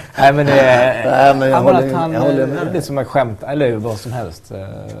 Nej, men det är... Nej, men jag håller med. Det är som en skämt, eller vad som helst.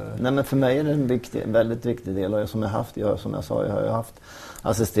 Nej, men för mig är det en väldigt viktig del. Och som jag har haft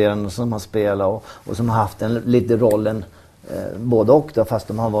assisterande som har spelat och som har haft lite rollen både och då, fast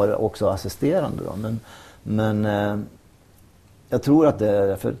de har varit också assisterande då. Men jag tror att det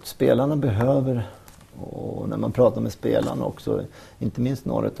är för spelarna behöver, och när man pratar med spelarna också, inte minst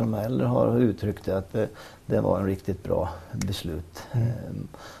några av de äldre har uttryckt det, att det var en riktigt bra beslut.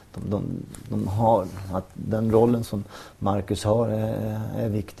 De har att den rollen som Marcus har är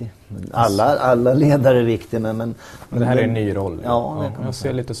viktig. Alla ledare är viktiga men det här är en ny roll. Ja, jag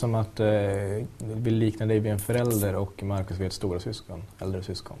ser lite som att vill likna dig vid en förälder och Marcus vid ett äldre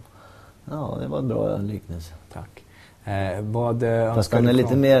syskon. Ja, det var en bra liknelse. Tack. Fast han är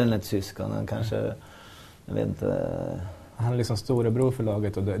lite mer än ett syskon. Han kanske, jag vet inte... Han är liksom storebror för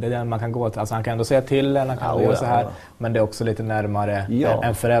laget och det är den man kan gå till. Alltså han kan ändå säga till en, han kan göra så här. Men det är också lite närmare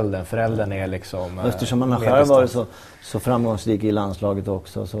än föräldern. Föräldern är liksom... Eftersom han har själv varit så framgångsrik i landslaget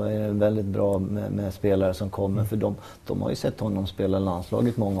också så är det väldigt bra med spelare som kommer. För de har ju sett honom spela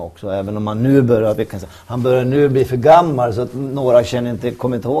landslaget många också. Även om han nu han börjar nu bli för gammal så att några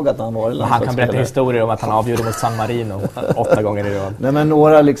kommer inte ihåg att han var i landslagsspelare. Han kan berätta historier om att han avgjorde mot San Marino 8 gånger i rad. Nej, men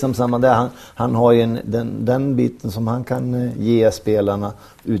några liksom samma där. Han har ju den biten som han kan ge spelarna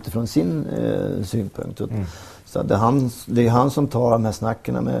utifrån sin synpunkt. Så det är han som tar de här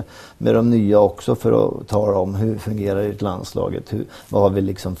snackarna med de nya också för att tala om hur fungerar ett landslaget, vad har vi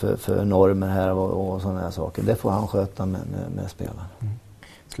liksom för normer här och sådana här saker. Det får han sköta med spelarna.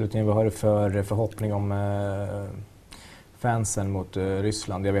 Slutligen, vad har du för förhoppning om fansen mot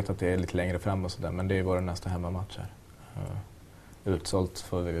Ryssland? Jag vet att det är lite längre fram och sådär, men det är vår nästa hemmamatch här. Utsålt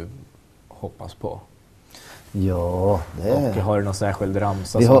får vi hoppas på. Ja, det är... Och har du någon särskild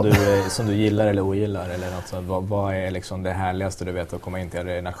ramsa som du gillar eller ogillar? Eller något sånt? Vad är liksom det härligaste du vet att komma in till? Är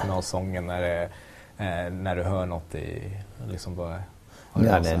det nationalsången när du hör något i... Liksom det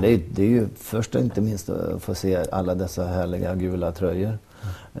är ju först och inte minst att få se alla dessa härliga gula tröjor.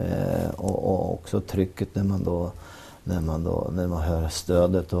 Och också trycket när man hör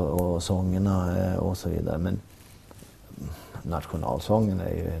stödet och sångerna och så vidare. Men nationalsången är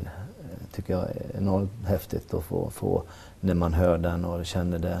ju, tycker jag, enormt häftigt att få när man hör den och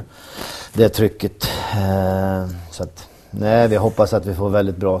känner det trycket. Så att, nej, vi hoppas att vi får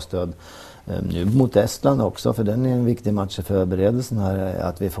väldigt bra stöd nu mot Estland också, för den är en viktig match i förberedelsen här,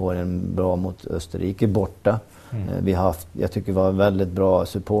 att vi får en bra mot Österrike borta. Vi har haft, jag tycker vi har väldigt bra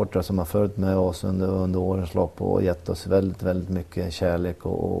supportrar som har följt med oss under årens lopp och gett oss väldigt, väldigt mycket kärlek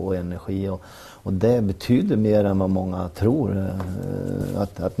och energi. Och det betyder mer än vad många tror,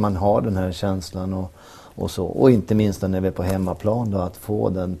 att man har den här känslan och så. Och inte minst när vi är på hemmaplan då, att få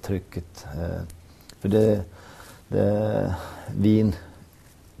den trycket. För det vin,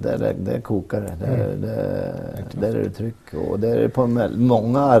 där kokar det. Där är det tryck. Och det är det på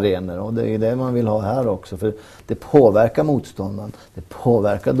många arenor. Och det är det man vill ha här också. För det påverkar motståndaren. Det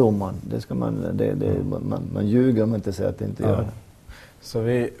påverkar domaren. Man ljuger om man inte säger att det inte gör det.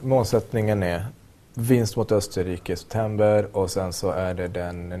 Så målsättningen är vinst mot Österrike i september. Och sen så är det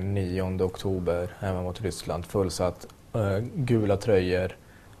den 9 oktober hemma mot Ryssland. Fullsatt, gula tröjor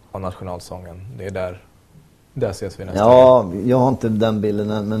och nationalsången. Det är där ses vi nästa. Ja, jag har inte den bilden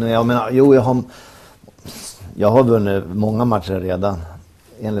än, men jag menar, jag har vunnit många matcher redan.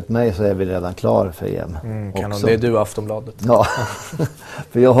 Enligt mig så är vi redan klar för EM. Det är du Aftonbladet. Ja,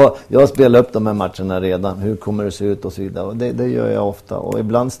 för jag har spelat upp de här matcherna redan. Hur kommer det se ut och så vidare. Och det gör jag ofta. Och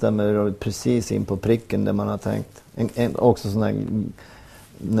ibland stämmer det precis in på pricken där man har tänkt. Också sån här,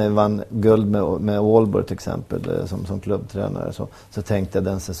 när vi vann guld med Aalborg till exempel som klubbtränare, så tänkte jag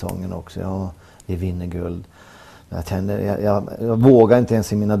den säsongen också. Ja, vi vinner guld. Jag vågar inte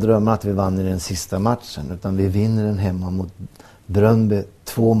ens i mina drömmar att vi vann i den sista matchen, utan vi vinner den hemma mot Bröndby.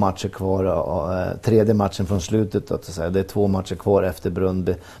 2 matcher kvar, tredje matchen från slutet att säga. Det är 2 matcher kvar efter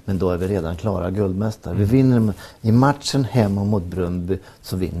Bröndby, men då är vi redan klara guldmästare. Vi vinner i matchen hemma mot Bröndby,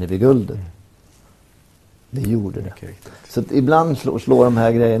 så vinner vi guldet. Det gjorde det. Så att ibland slår de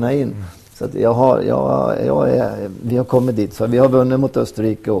här grejerna in. Så att vi har kommit dit. Så vi har vunnit mot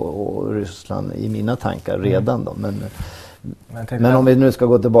Österrike och Ryssland i mina tankar redan då. Men om vi nu ska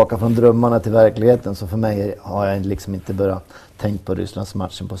gå tillbaka från drömmarna till verkligheten, så för mig har jag liksom inte börjat tänkt på Rysslands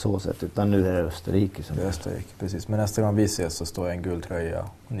matchen på så sätt, utan nu är det Österrike. Det är Österrike, precis. Men nästa gång vi ses så står jag en guldtröja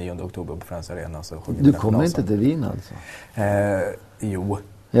 9 oktober på Friends Arena. Så du kommer inte till Wien alltså? Jo.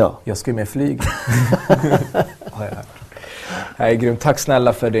 Ja. Jag ska med flyg. Har jag hört. Nej, grymt. Tack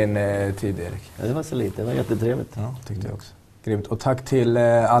snälla för din tid, Erik. Ja, det var så lite. Det var jättetrevligt. Ja, tyckte jag också. Grymt. Och tack till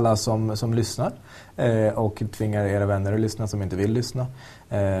alla som lyssnar och tvingar era vänner att lyssna som inte vill lyssna.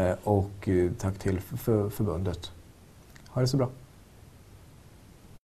 Och tack till förbundet. Ha det så bra.